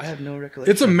 still. I have no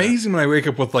recollection. It's amazing when I wake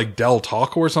up with like Del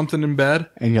Taco or something in bed.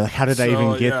 And you're like, how did I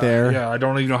even get there? Yeah, I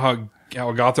don't even know how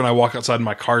I got there. And I walk outside and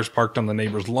my car's parked on the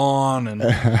neighbor's lawn, and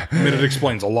I mean, it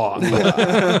explains a lot.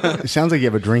 It sounds like you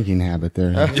have a drinking habit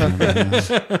there.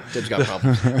 Dib's got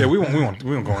problems. Yeah, we won't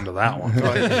go into that one.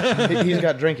 He's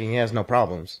got drinking. He has no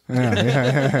problems.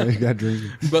 Yeah, you got drinking.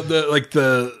 But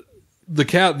the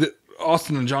cat,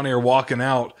 Austin and Johnny are walking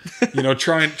out,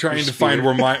 trying to find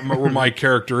where my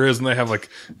character is, and they have like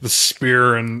the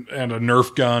spear and a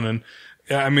Nerf gun, and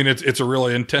I mean it's a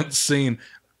really intense scene.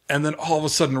 And then all of a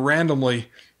sudden, randomly,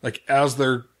 like as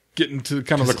they're getting to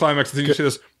kind of the climax, then you see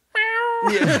this.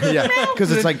 Yeah, because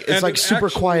it's like super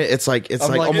quiet. It's like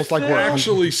almost like we're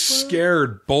actually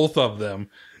scared both of them,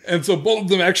 and so both of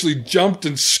them actually jumped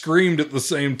and screamed at the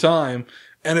same time.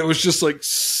 And it was just like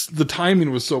the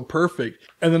timing was so perfect.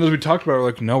 And then as we talked about it, we're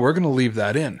like, no, we're going to leave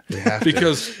that in.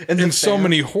 Because in so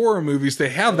many horror movies, they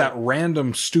have that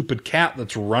random stupid cat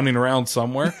that's running around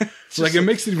somewhere. So like it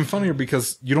makes it even funnier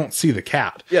because you don't see the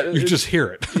cat. Yeah, you just hear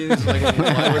it.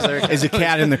 Is a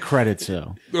cat in the credits,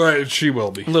 though? Right, she will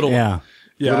be. Little Yeah.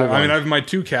 Yeah, I mean, I have my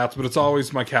 2 cats, but it's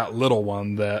always my cat, little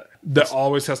one, that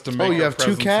always has to make you her have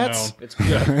 2 presence cats?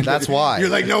 known. That's why. You're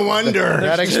like, no wonder.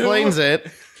 That explains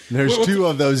it. There's 2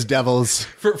 of those devils.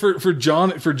 For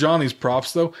Johnny's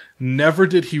props though, never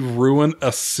did he ruin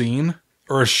a scene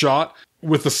or a shot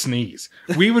with a sneeze.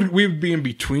 We would be in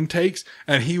between takes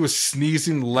and he was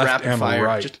sneezing left Rapid and fire.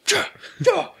 right.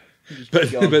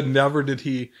 But never did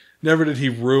he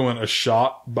ruin a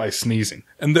shot by sneezing.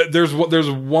 And there's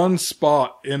one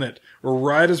spot in it where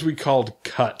right as we called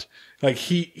cut, like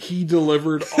he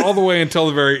delivered all the way until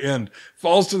the very end,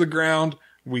 falls to the ground,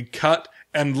 we cut.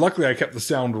 And luckily, I kept the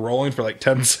sound rolling for like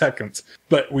 10 seconds.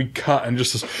 But we cut and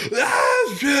just this.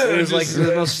 It was like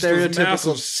the most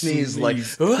stereotypical sneeze. Like,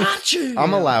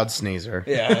 I'm a loud sneezer.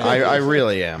 Yeah. I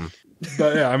really am.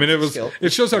 But yeah, I mean,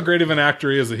 it shows how great of an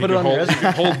actor he is that he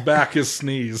can hold back his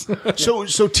sneeze.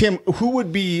 So Tim, who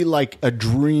would be like a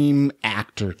dream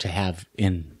actor to have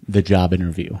in the job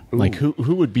interview? Ooh. Like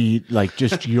who would be like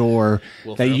just your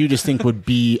that you just think would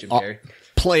be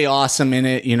play awesome in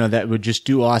it, that would just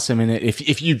do awesome in it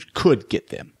if you could get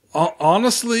them?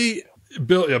 Honestly,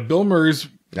 Bill Murray's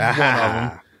one of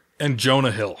them, and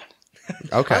Jonah Hill.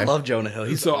 Okay, I love Jonah Hill.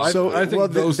 I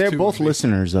think they're both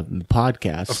listeners of the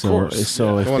podcast. Of course.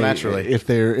 So naturally, if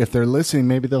they're listening,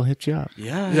 maybe they'll hit you up.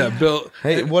 Yeah, Bill.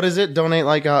 Hey, what is it? Donate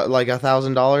like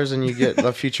 $1,000 and you get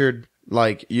a featured.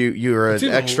 Like you're an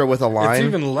extra with a line. It's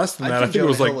even less than that. I think it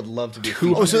was like would love to be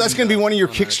so that's going to be one of your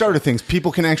Kickstarter things.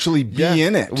 People can actually be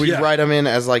in it. We write them in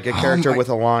as like a character with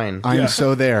a line. I'm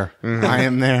so there. I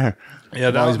am there. Yeah,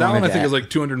 that one I think is like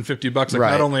 $250. Like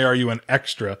not only are you an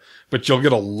extra, but you'll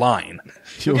get a line.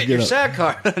 You'll get your SAG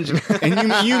card.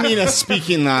 And you mean a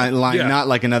speaking line, not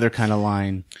like another kind of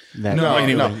line. No.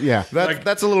 Yeah.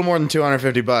 That's a little more than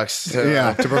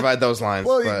 $250 to provide those lines.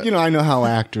 Well, but. I know how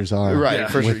actors are. Right,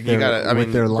 for sure. You got to, I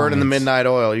mean, burning the midnight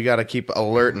oil, you got to keep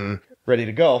alert and ready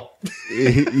to go.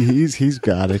 He's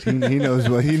got it. He knows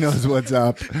what's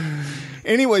up.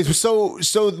 Anyways, so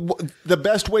the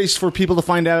best ways for people to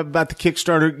find out about the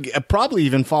Kickstarter, probably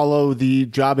even follow the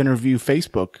job interview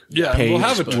Facebook page. We'll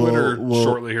have a Twitter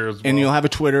shortly here as well. And you'll have a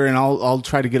Twitter, and I'll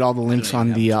try to get all the links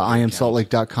on the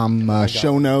IamSaltLake.com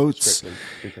show notes.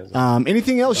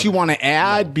 Anything else you want to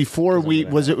add before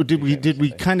did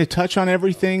we kind of touch on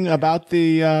everything about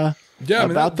the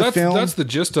the film? That's the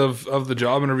gist of the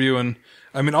job interview, and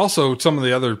I mean also some of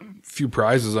the other few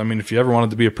prizes. I mean, if you ever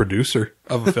wanted to be a producer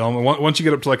of a film, and once you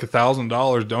get up to like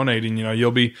 $1,000 donating,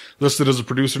 you'll be listed as a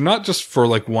producer, not just for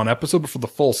like one episode, but for the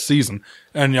full season.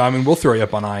 And I mean, we'll throw you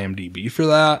up on IMDb for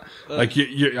that. Like,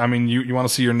 you want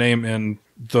to see your name in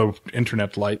the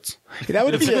internet lights. That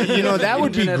would be, that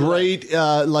would be great.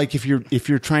 Like if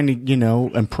you're trying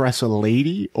to, impress a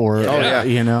lady or,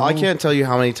 I can't tell you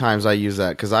how many times I use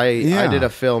that because I did a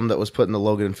film that was put in the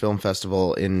Logan Film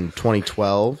Festival in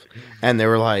 2012, and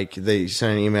they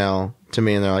sent an email to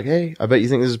me and they're like, "Hey, I bet you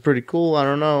think this is pretty cool. I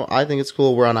don't know. I think it's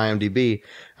cool. We're on IMDb."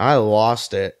 I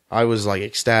lost it. I was like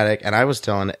ecstatic, and I was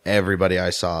telling everybody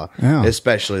I saw,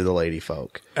 especially the lady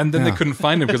folk. And then they couldn't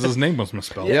find him because his name was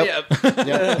misspelled. Yep.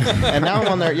 And now I'm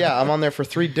on there. Yeah, I'm on there for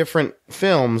 3 different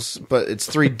films, but it's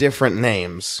 3 different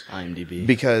names. IMDb.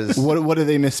 Because what do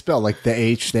they misspell? Like the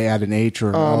H, they add an H or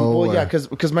an O? Well, yeah,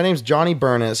 because my name's Jonny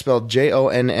Byrne, and it's spelled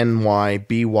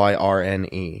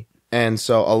JONNYBYRNE. And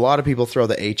so a lot of people throw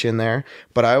the H in there,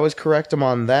 but I always correct them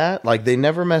on that. Like, they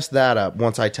never mess that up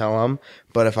once I tell them.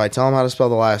 But if I tell them how to spell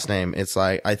the last name, it's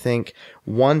like, I think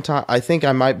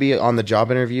I might be on the job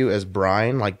interview as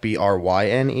Bryne, like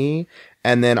BRYNE.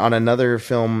 And then on another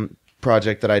film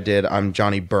project that I did, I'm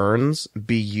Jonny Burns,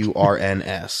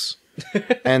 BURNS.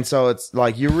 And so it's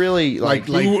like, you really like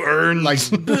who earns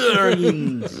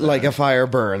like a fire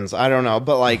burns. I don't know,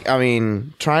 but like, I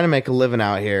mean, trying to make a living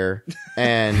out here,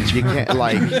 and you can't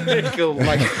I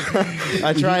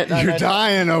try. You're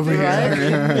dying over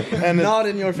here, and not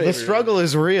in your favor. The struggle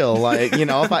is real. Like,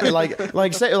 if I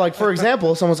say for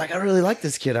example, someone's like, "I really like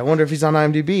this kid. I wonder if he's on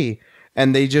IMDb,"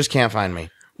 and they just can't find me.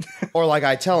 Or like,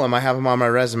 I tell them I have him on my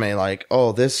resume, like,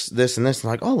 "Oh, this, and this," and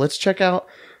like, "Oh, let's check out."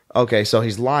 Okay, so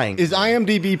he's lying. Is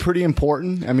IMDb pretty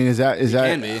important? I mean, is that?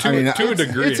 Can be. To a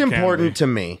degree, it's important to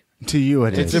me. To you,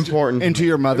 it's important, and to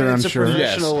your mother, I'm sure.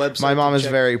 Yes. My mom is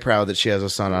very proud that she has a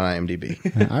son on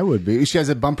IMDb. I would be. She has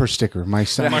a bumper sticker. My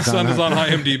son is on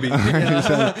IMDb.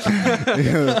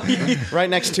 Right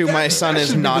next to my son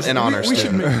is not an honor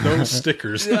student. We should make those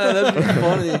stickers. Yeah, that'd be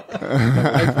funny.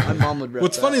 My mom would.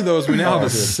 What's funny though is we now have a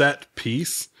set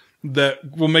piece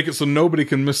that will make it so nobody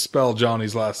can misspell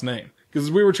Johnny's last name. Because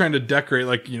we were trying to decorate,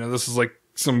 this is like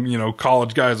some,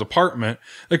 college guy's apartment.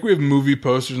 Like, we have movie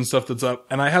posters and stuff that's up.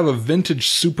 And I have a vintage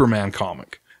Superman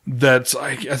comic that's,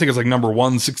 I think it's like number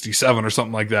 167 or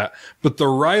something like that. But the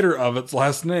writer of its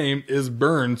last name is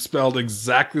Byrne, spelled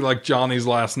exactly like Johnny's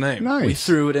last name. Nice. We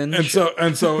threw it in. And so,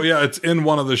 yeah, it's in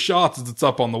one of the shots. It's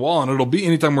up on the wall. And it'll be,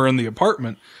 anytime we're in the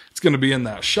apartment, it's going to be in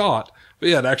that shot. But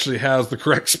yeah, it actually has the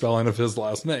correct spelling of his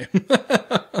last name.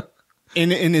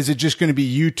 And is it just going to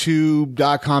be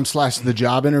youtube.com/the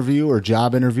job interview or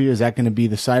job interview? Is that going to be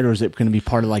the site, or is it going to be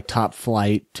part of like Top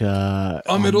Flight?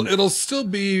 It'll still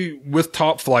be with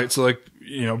Top Flight. So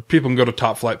people can go to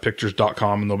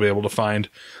topflightpictures.com and they'll be able to find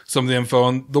some of the info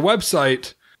on the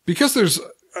website, because I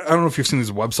don't know if you've seen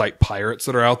these website pirates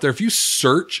that are out there. If you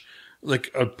search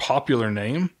like a popular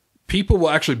name, people will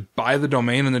actually buy the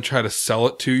domain and then try to sell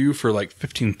it to you for like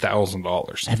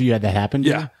 $15,000. Have you had that happen?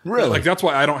 Yeah. Really? Like, that's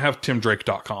why I don't have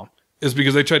timdrake.com. Is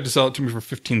because they tried to sell it to me for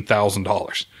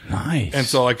 $15,000. Nice. And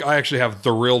so, like, I actually have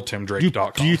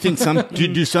therealtimdrake.com. Do you think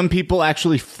do some people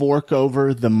actually fork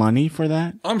over the money for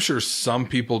that? I'm sure some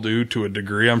people do to a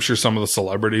degree. I'm sure some of the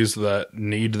celebrities that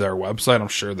need their website, I'm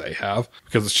sure they have,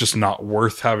 because it's just not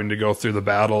worth having to go through the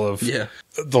battle of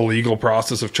the legal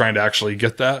process of trying to actually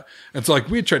get that. And so, like,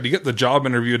 we had tried to get the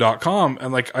jobinterview.com,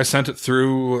 and like, I sent it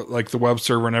through like the web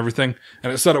server and everything,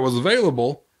 and it said it was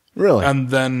available. Really? And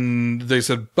then they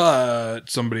said, but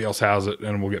somebody else has it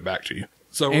and we'll get back to you.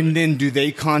 So, and then do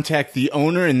they contact the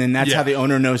owner, and then that's how the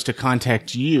owner knows to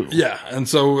contact you? Yeah. And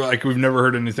so, like, we've never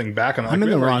heard anything back on that. I'm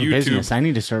in the wrong business. I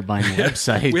need to start buying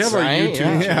websites. We have our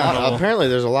YouTube channel. Apparently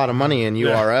there's a lot of money in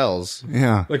URLs.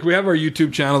 Yeah. Like, we have our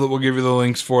YouTube channel that we'll give you the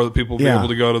links for, that people will be able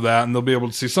to go to that, and they'll be able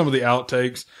to see some of the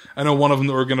outtakes. I know one of them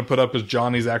that we're going to put up is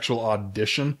Johnny's actual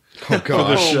audition for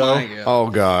the show. Oh,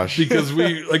 gosh. Because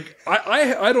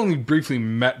I'd only briefly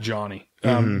met Jonny.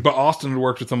 But Austin had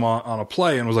worked with him on a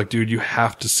play and was like, dude, you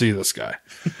have to see this guy.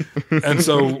 And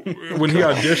so when he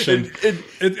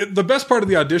auditioned, the best part of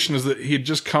the audition is that he had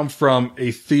just come from a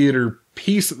theater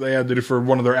piece that they had to do for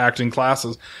one of their acting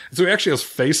classes. And so he actually has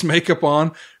face makeup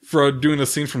on for doing a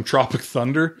scene from Tropic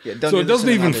Thunder. Yeah, so it doesn't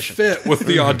even fit with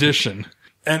the audition.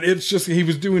 And it's just, he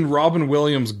was doing Robin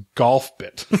Williams' golf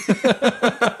bit. And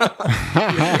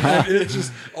it's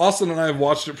just, Austin and I have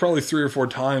watched it probably 3 or 4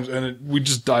 times, and we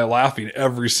just die laughing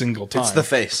every single time. It's the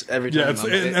face every time.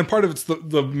 Yeah, and part of it's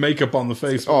the makeup on the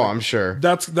face. Oh, I'm sure.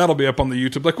 That'll be up on the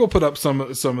YouTube. Like, we'll put up some of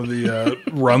the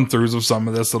run-throughs of some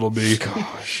of this. It'll be,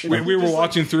 gosh. We were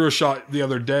watching through a shot the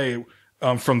other day,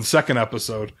 from the second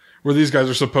episode, where these guys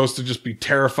are supposed to just be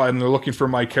terrified and they're looking for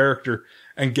my character.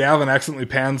 And Gavin accidentally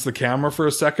pans the camera for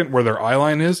a second where their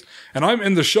eyeline is. And I'm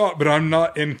in the shot, but I'm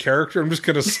not in character. I'm just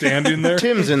kind of standing there.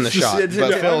 Tim's in the shot,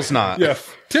 but Phil's not. Yeah,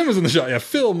 Tim is in the shot. Yeah,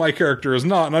 Phil, my character, is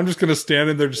not. And I'm just kind of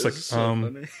standing there just like,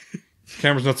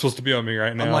 camera's not supposed to be on me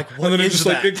right now. I'm like, what and then is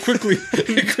that? It quickly.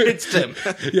 It's Tim.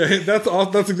 Yeah,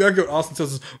 that's exactly what Austin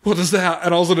says. What is that?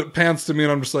 And all of a sudden it pans to me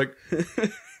and I'm just like,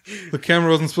 the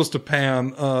camera wasn't supposed to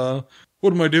pan.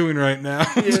 What am I doing right now?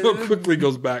 So it quickly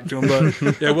goes back to him.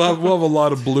 But yeah, we'll have a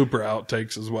lot of blooper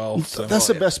outtakes as well. So. That's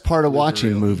the best part of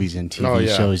watching movies and TV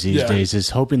shows these days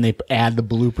is hoping they add the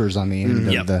bloopers on the end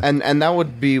of the. And that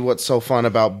would be what's so fun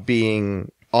about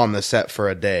being on the set for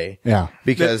a day. Yeah.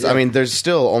 Because, I mean, there's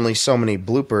still only so many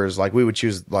bloopers. Like, we would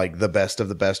choose, like, the best of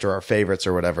the best or our favorites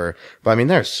or whatever. But, I mean,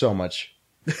 there's so much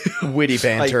witty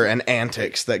banter and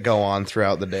antics that go on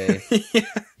throughout the day.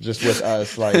 Just with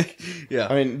us, like,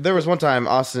 I mean, there was one time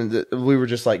Austin, we were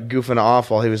just like goofing off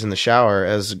while he was in the shower,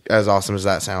 as awesome as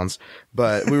that sounds.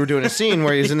 But we were doing a scene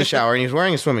where he was in the shower and he was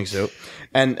wearing a swimming suit,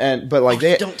 but like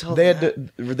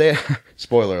they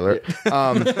spoiler alert,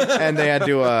 and they had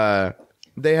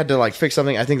to like fix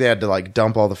something. I think they had to like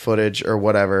dump all the footage or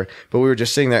whatever. But we were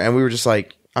just sitting there and we were just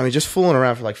like, I mean, just fooling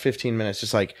around for like 15 minutes,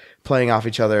 just like playing off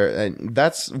each other. And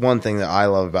that's one thing that I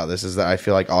love about this is that I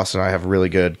feel like Austin and I have really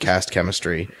good cast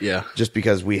chemistry. Yeah. Just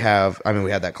because we had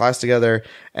that class together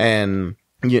and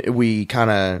we kind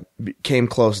of came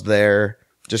close there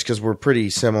just because we're pretty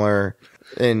similar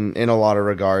in a lot of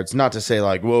regards. Not to say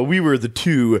like, well, we were the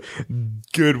two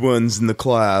good ones in the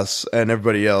class and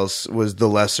everybody else was the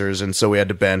lessers, and so we had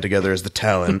to band together as the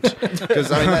talent.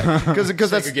 Because I mean,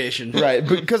 because that's segregation, right?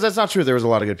 Because that's not true. There was a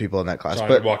lot of good people in that class.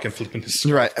 But walking, flipping his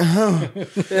right.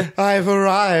 I've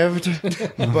arrived.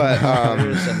 But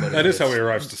that is how we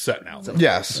arrive to set now.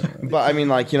 Yes, but I mean,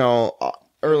 like, you know,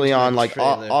 early on, like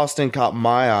Austin caught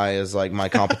my eye as like my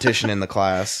competition in the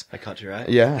class. I caught your eye.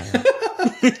 Yeah.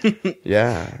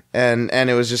 Yeah. And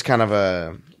it was just kind of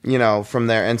a, you know, from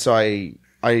there. And so I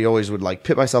always would like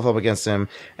pit myself up against him.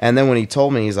 And then when he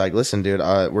told me, he's like, listen, dude,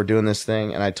 we're doing this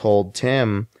thing. And I told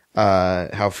Tim,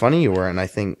 how funny you were. And I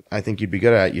think you'd be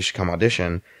good at it. You should come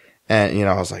audition. And, you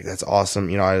know, I was like, that's awesome.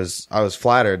 You know, I was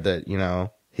flattered that, you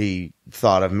know, he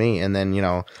thought of me. And then, you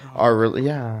know,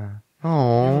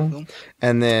 Oh,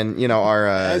 and then, you know, our,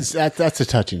 that's a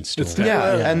touching story.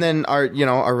 Yeah. And then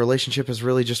our relationship has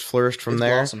really just flourished from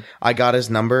there. Awesome. I got his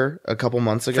number a couple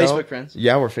months ago. Facebook friends.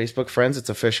 Yeah, we're Facebook friends. It's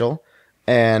official.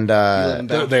 And,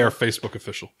 they are Facebook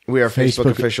official. We are Facebook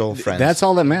official friends. That's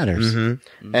all that matters.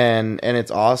 Mm-hmm. And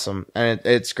it's awesome. And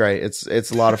it's great.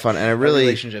 It's a lot of fun. And it really,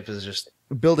 relationship is just,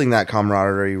 building that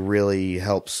camaraderie really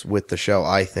helps with the show,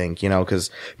 I think, you know, because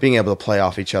being able to play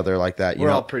off each other like that, we're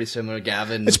all pretty similar.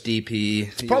 Gavin, DP.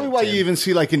 It's probably why you even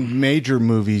see, like, in major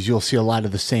movies, you'll see a lot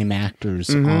of the same actors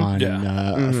on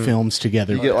films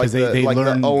together. You get like they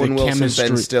learn the Owen Wilson, chemistry.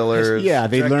 Ben Stillers. Yeah,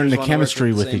 they learn the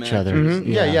chemistry with each other.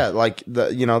 Mm-hmm. Yeah. Like,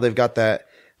 you know, they've got that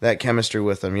chemistry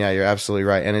with them. Yeah, you're absolutely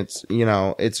right. And it's, you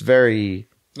know, it's very...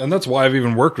 And that's why I've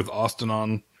even worked with Austin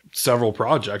on several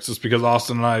projects. It's because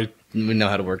Austin and I... We know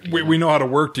how to work together. We know how to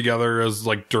work together as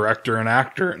like director and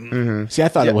actor. And See, I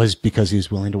thought it was because he was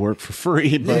willing to work for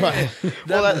free. But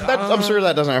well, I'm sure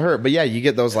that doesn't hurt. But yeah, you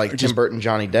get those like Tim Burton,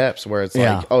 Johnny Depp's where it's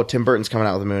like, oh, Tim Burton's coming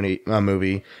out with a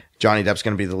movie. Johnny Depp's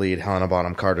going to be the lead. Helena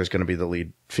Bonham Carter's going to be the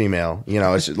lead female. You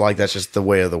know, it's just, like, that's just the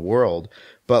way of the world.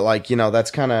 But like, you know,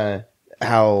 that's kind of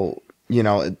how, you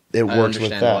know, it works with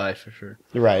that. Why, for sure.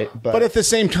 Right. But at the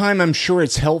same time, I'm sure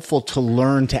it's helpful to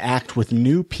learn to act with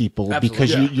new people. Absolutely.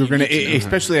 Because you're going to,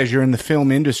 especially as you're in the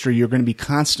film industry, you're going to be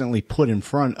constantly put in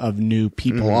front of new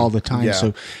people all the time. Yeah.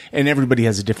 So, and everybody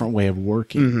has a different way of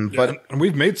working. Mm-hmm. But and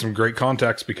we've made some great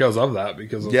contacts because of that.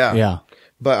 Yeah.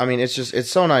 But I mean, it's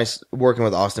so nice working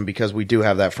with Austin because we do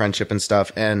have that friendship and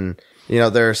stuff. And, you know,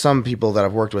 there are some people that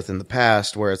I've worked with in the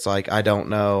past where it's like, I don't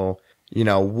know, you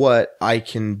know, what I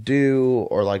can do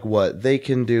or like what they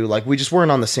can do. Like, we just weren't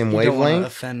on the same wavelength. Don't want to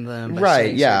offend them.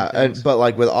 Right. Yeah. But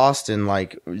like with Austin,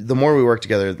 like the more we work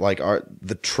together, like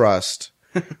the trust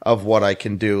of what I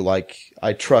can do, like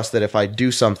I trust that if I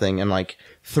do something and like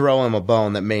throw him a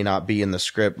bone that may not be in the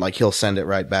script, like he'll send it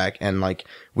right back and like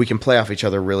we can play off each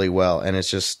other really well. And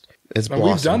it's just, it's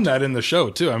blossomed. We've done that in the show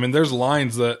too. I mean, there's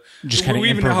lines that just kind of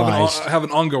even have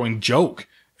an ongoing joke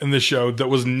in the show that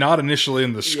was not initially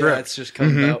in the script. Yeah, it's just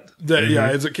coming out. Yeah,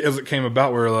 as it came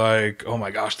about, we're like, oh my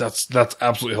gosh, that's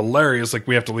absolutely hilarious. Like,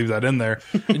 we have to leave that in there.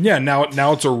 And yeah, now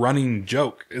it's a running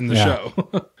joke in the show.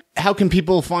 How can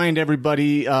people find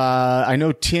everybody? I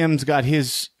know Tim's got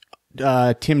his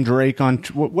Tim Drake on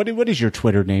what is your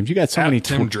Twitter name? You got so many.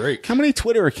 Tim Drake. How many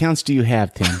Twitter accounts do you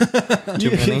have, Tim?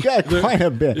 you got quite a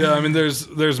bit. Yeah, I mean,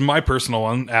 there's my personal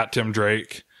one at Tim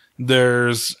Drake.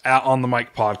 There's at On the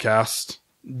Mic podcast.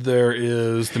 There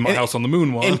is the House on the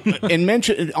Moon one. and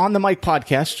mention on the Mic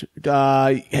podcast.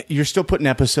 You're still putting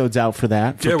episodes out for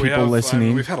that for people listening. I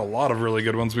mean, we've had a lot of really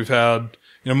good ones. We've had,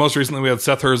 most recently we had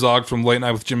Seth Herzog from Late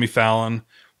Night with Jimmy Fallon,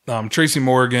 Tracy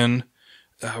Morgan.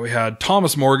 We had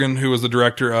Thomas Morgan, who was the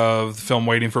director of the film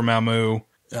Waiting for Mamu.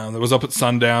 That was up at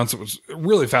Sundance. It was a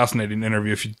really fascinating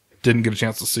interview if you didn't get a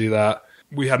chance to see that.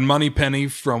 We had Money Penny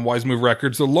from Wise Move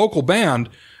Records, a local band.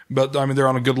 But, I mean, they're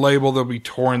on a good label. They'll be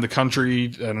touring the country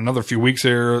in another few weeks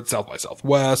here at South by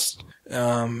Southwest.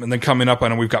 And then coming up, I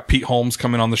know we've got Pete Holmes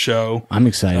coming on the show. I'm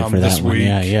excited for that one. Week.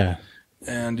 Yeah.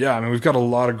 And yeah, I mean, we've got a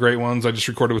lot of great ones. I just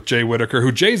recorded with Jay Whitaker,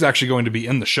 who Jay's actually going to be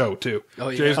in the show too. Oh,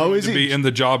 yeah. Jay's going to be in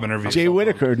the job interview. Jay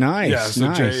Whitaker, nice. Yeah, so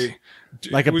nice. Jay,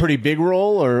 like a pretty big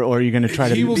role, or are you going to try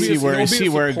to see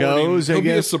where it goes? He'll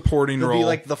be a supporting role. He'll be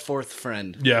like the fourth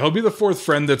friend. Yeah, he'll be the fourth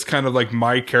friend that's kind of like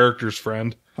my character's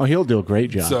friend. Oh, he'll do a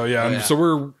great job. So so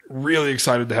we're really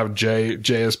excited to have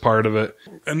Jay as part of it,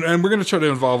 and we're going to try to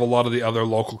involve a lot of the other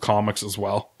local comics as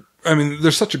well. I mean,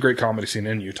 there's such a great comedy scene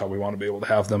in Utah. We want to be able to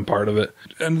have them part of it,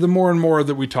 and the more and more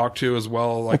that we talk to as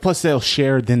well. Plus they'll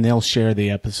share the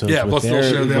episodes. Yeah, plus they'll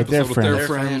share the episodes with their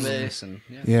friends.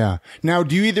 Yeah. Now,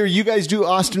 do either you guys do,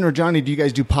 Austin or Johnny? Do you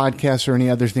guys do podcasts or any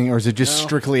other thing, or is it just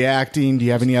strictly acting? Do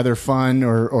you have any other fun,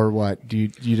 or what? Do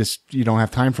you don't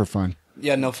have time for fun?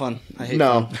 Yeah, no fun. I hate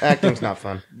fun. Acting's not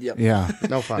fun. Yep. Yeah,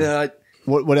 no fun. Yeah.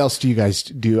 What else do you guys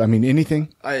do? I mean, anything?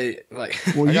 I like.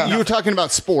 Well, you were talking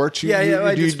about sports.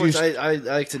 I do sports. I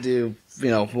like to do.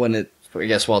 I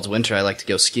guess while it's winter, I like to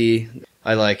go ski.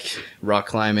 I like rock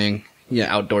climbing.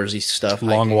 Outdoorsy stuff.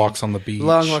 Long walks on the beach.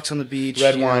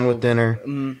 Red wine with dinner.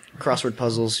 Crossword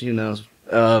puzzles.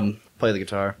 Play the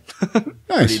guitar.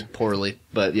 Nice. Pretty poorly,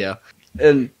 but yeah.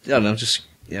 And I don't know, just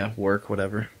work,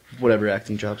 whatever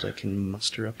acting jobs I can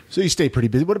muster up. So you stay pretty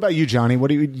busy. What about you, Johnny? What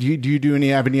do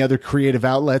you have any other creative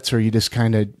outlets, or you just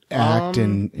kind of act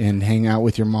and hang out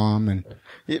with your mom? And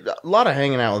a lot of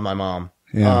hanging out with my mom.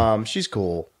 Yeah. She's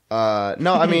cool.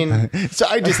 No, I mean, so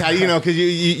I just had because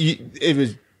it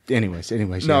was. Anyways.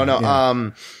 No.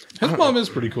 Yeah. His mom is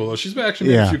pretty cool though. She's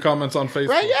actually made a few comments on Facebook.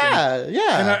 Right?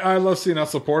 Yeah. And I love seeing how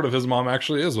supportive his mom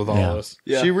actually is with all this.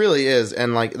 Yeah. She really is,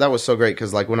 and that was so great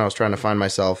because when I was trying to find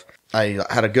myself, I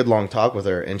had a good long talk with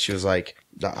her, and she was like,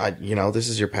 this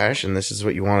is your passion. This is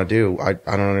what you want to do. I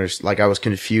don't understand. I was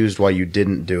confused why you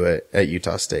didn't do it at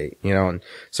Utah State, and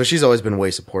so she's always been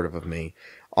way supportive of me.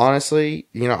 Honestly,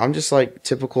 I'm just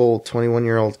typical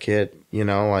 21-year-old kid, I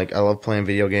love playing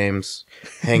video games,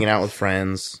 hanging out with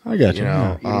friends. I got you.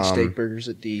 Eating steak burgers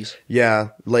at D's.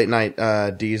 Yeah. Late night,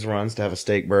 D's runs to have a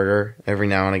steak burger every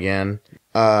now and again.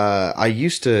 I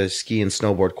used to ski and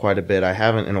snowboard quite a bit. I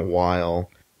haven't in a while.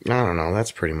 I don't know.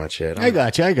 That's pretty much it. I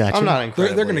got you. I'm not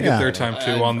incredible. They're going to get their time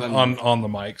too on the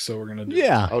mic, so we're going to do.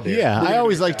 Yeah. Oh, dear. Yeah. I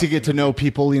always like to get to know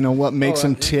people. What makes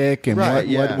them tick and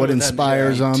what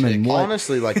inspires them and what.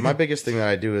 Honestly, my biggest thing that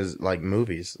I do is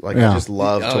movies. I just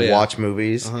love to watch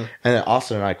movies, and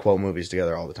Austin and I quote movies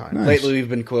together all the time. Nice. Lately, we've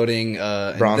been quoting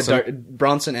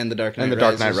Bronson and The Dark Knight. And The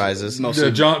Dark Knight Rises.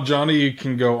 Yeah, Johnny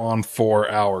can go on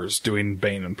 4 hours doing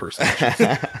Bane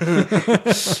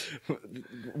impersonations.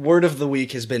 Word of the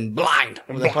week has been blind.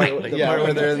 The part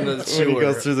where they're in the sewer. When he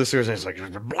goes through the sewers, it's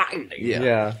blinding.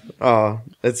 Yeah. Oh,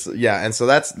 and so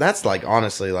that's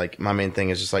honestly my main thing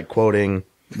is just quoting,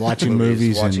 watching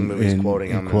movies, quoting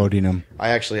them.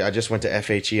 I just went to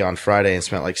FHE on Friday and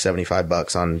spent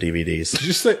 $75 on DVDs. Did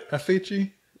you say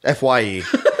FHE? FYE.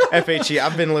 FHE.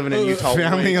 I've been living in Utah.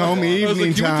 Family home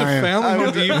evening time.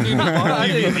 I didn't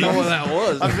even know what that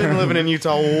was. I've been living in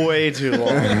Utah way too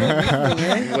long.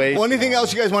 Anything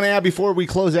else you guys want to add before we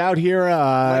close out here?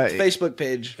 Like the Facebook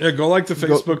page. Yeah, go like the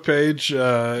Facebook page.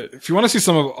 If you want to see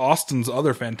some of Austin's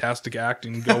other fantastic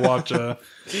acting, go watch The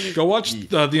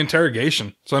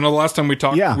Interrogation. So I know the last time we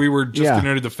talked, we were just getting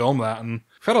ready to film that, and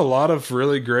we've had a lot of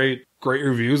really great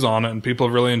reviews on it, and people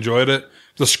have really enjoyed it.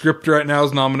 The script right now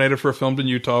is nominated for a Filmed in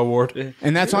Utah award,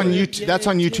 and that's on YouTube. That's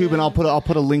on YouTube, and I'll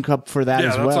put a link up for that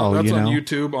as well. That's on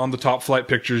YouTube on the Top Flight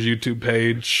Pictures YouTube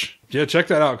page. Yeah, check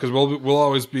that out because we'll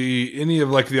always be any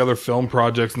of the other film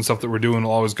projects and stuff that we're doing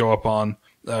will always go up on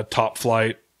Top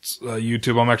Flight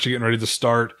YouTube. I'm actually getting ready to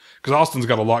start because Austin's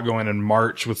got a lot going in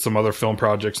March with some other film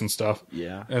projects and stuff.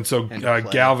 Yeah, and so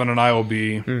Galvin and I will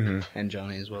be, and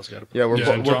Johnny as well.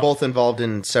 We're both involved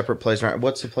in separate plays.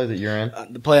 What's the play that you're in?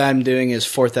 The play I'm doing is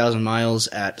 4,000 Miles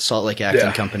at Salt Lake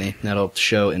Acting Company. That'll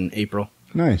show in April.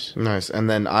 Nice. And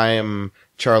then I am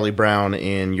Charlie Brown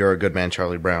in You're a Good Man,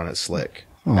 Charlie Brown at Slick.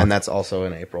 Oh. And that's also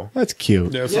in April. That's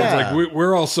cute. Yeah, so it's like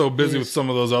we're all so busy with some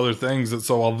of those other things that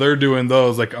so while they're doing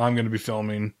those, like I'm going to be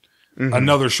filming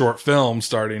another short film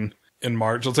starting in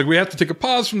March. So it's like we have to take a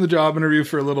pause from the job interview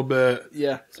for a little bit.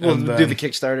 Yeah. We'll do the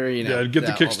Kickstarter, get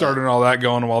the Kickstarter and all that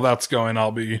going. And while that's going,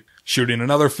 I'll be shooting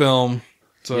another film.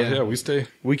 So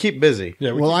we keep busy.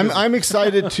 Yeah. I'm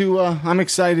excited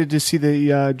to see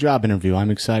the job interview. I'm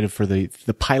excited for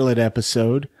the pilot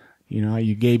episode.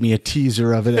 You gave me a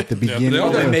teaser of it at the beginning.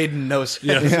 They made no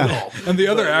sense at all. And the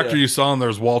other actor you saw in there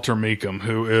is Walter Meekum,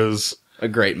 who is a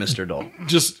great Mr. Dole.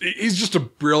 He's just a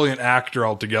brilliant actor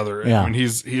altogether. Yeah. I mean,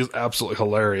 he's absolutely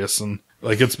hilarious, and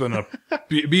like it's been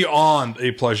beyond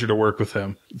a pleasure to work with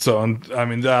him. So, and I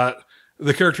mean that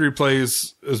the character he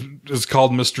plays is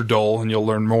called Mr. Dole, and you'll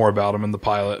learn more about him in the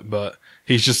pilot. But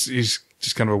he's just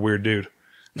kind of a weird dude.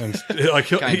 And like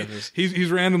he's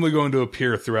randomly going to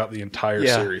appear throughout the entire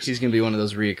series. He's going to be one of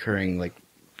those reoccurring, like,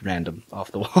 random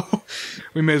off the wall.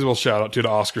 We may as well shout out to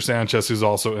Oscar Sanchez, who's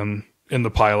also in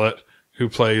the pilot, who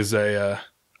plays a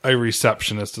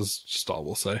receptionist. Is just all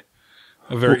we'll say.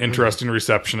 A very interesting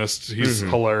receptionist. He's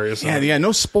hilarious. Yeah.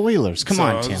 No spoilers. Come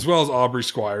on, Tim. As well as Aubrey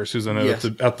Squires, who's in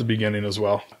it at the beginning as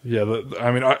well. Yeah.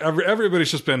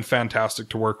 Everybody's just been fantastic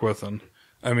to work with, and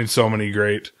I mean, so many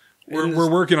great. We're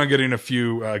working on getting a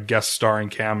few guest starring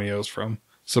cameos from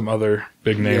some other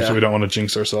big names, so we don't want to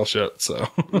jinx ourselves yet. So,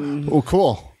 well,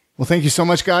 cool. Well, thank you so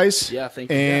much, guys. Yeah, thank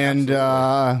you. And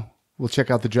we'll check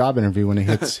out the job interview when it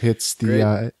hits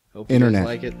the Hope internet. You guys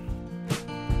like it.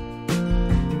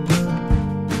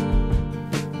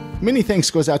 Many thanks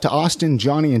goes out to Austin,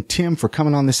 Johnny, and Tim for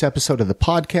coming on this episode of the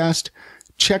podcast.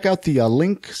 Check out the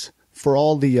links for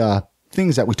all the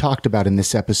things that we talked about in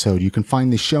this episode. You can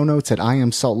find the show notes at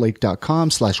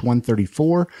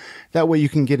iamsaltlake.com/134. That way you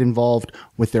can get involved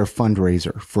with their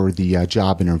fundraiser for the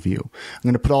job interview. I'm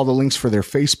going to put all the links for their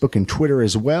Facebook and Twitter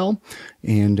as well,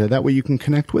 and that way you can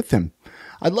connect with them.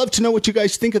 I'd love to know what you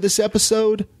guys think of this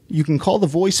episode. You can call the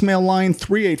voicemail line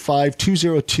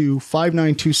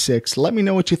 385-202-5926. Let me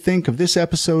know what you think of this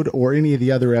episode or any of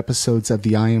the other episodes of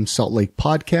the I Am Salt Lake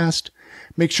podcast.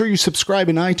 Make sure you subscribe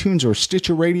in iTunes or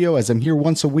Stitcher Radio, as I'm here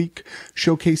once a week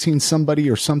showcasing somebody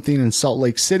or something in Salt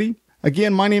Lake City.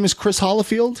 Again, my name is Chris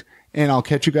Hollifield, and I'll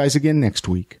catch you guys again next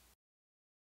week.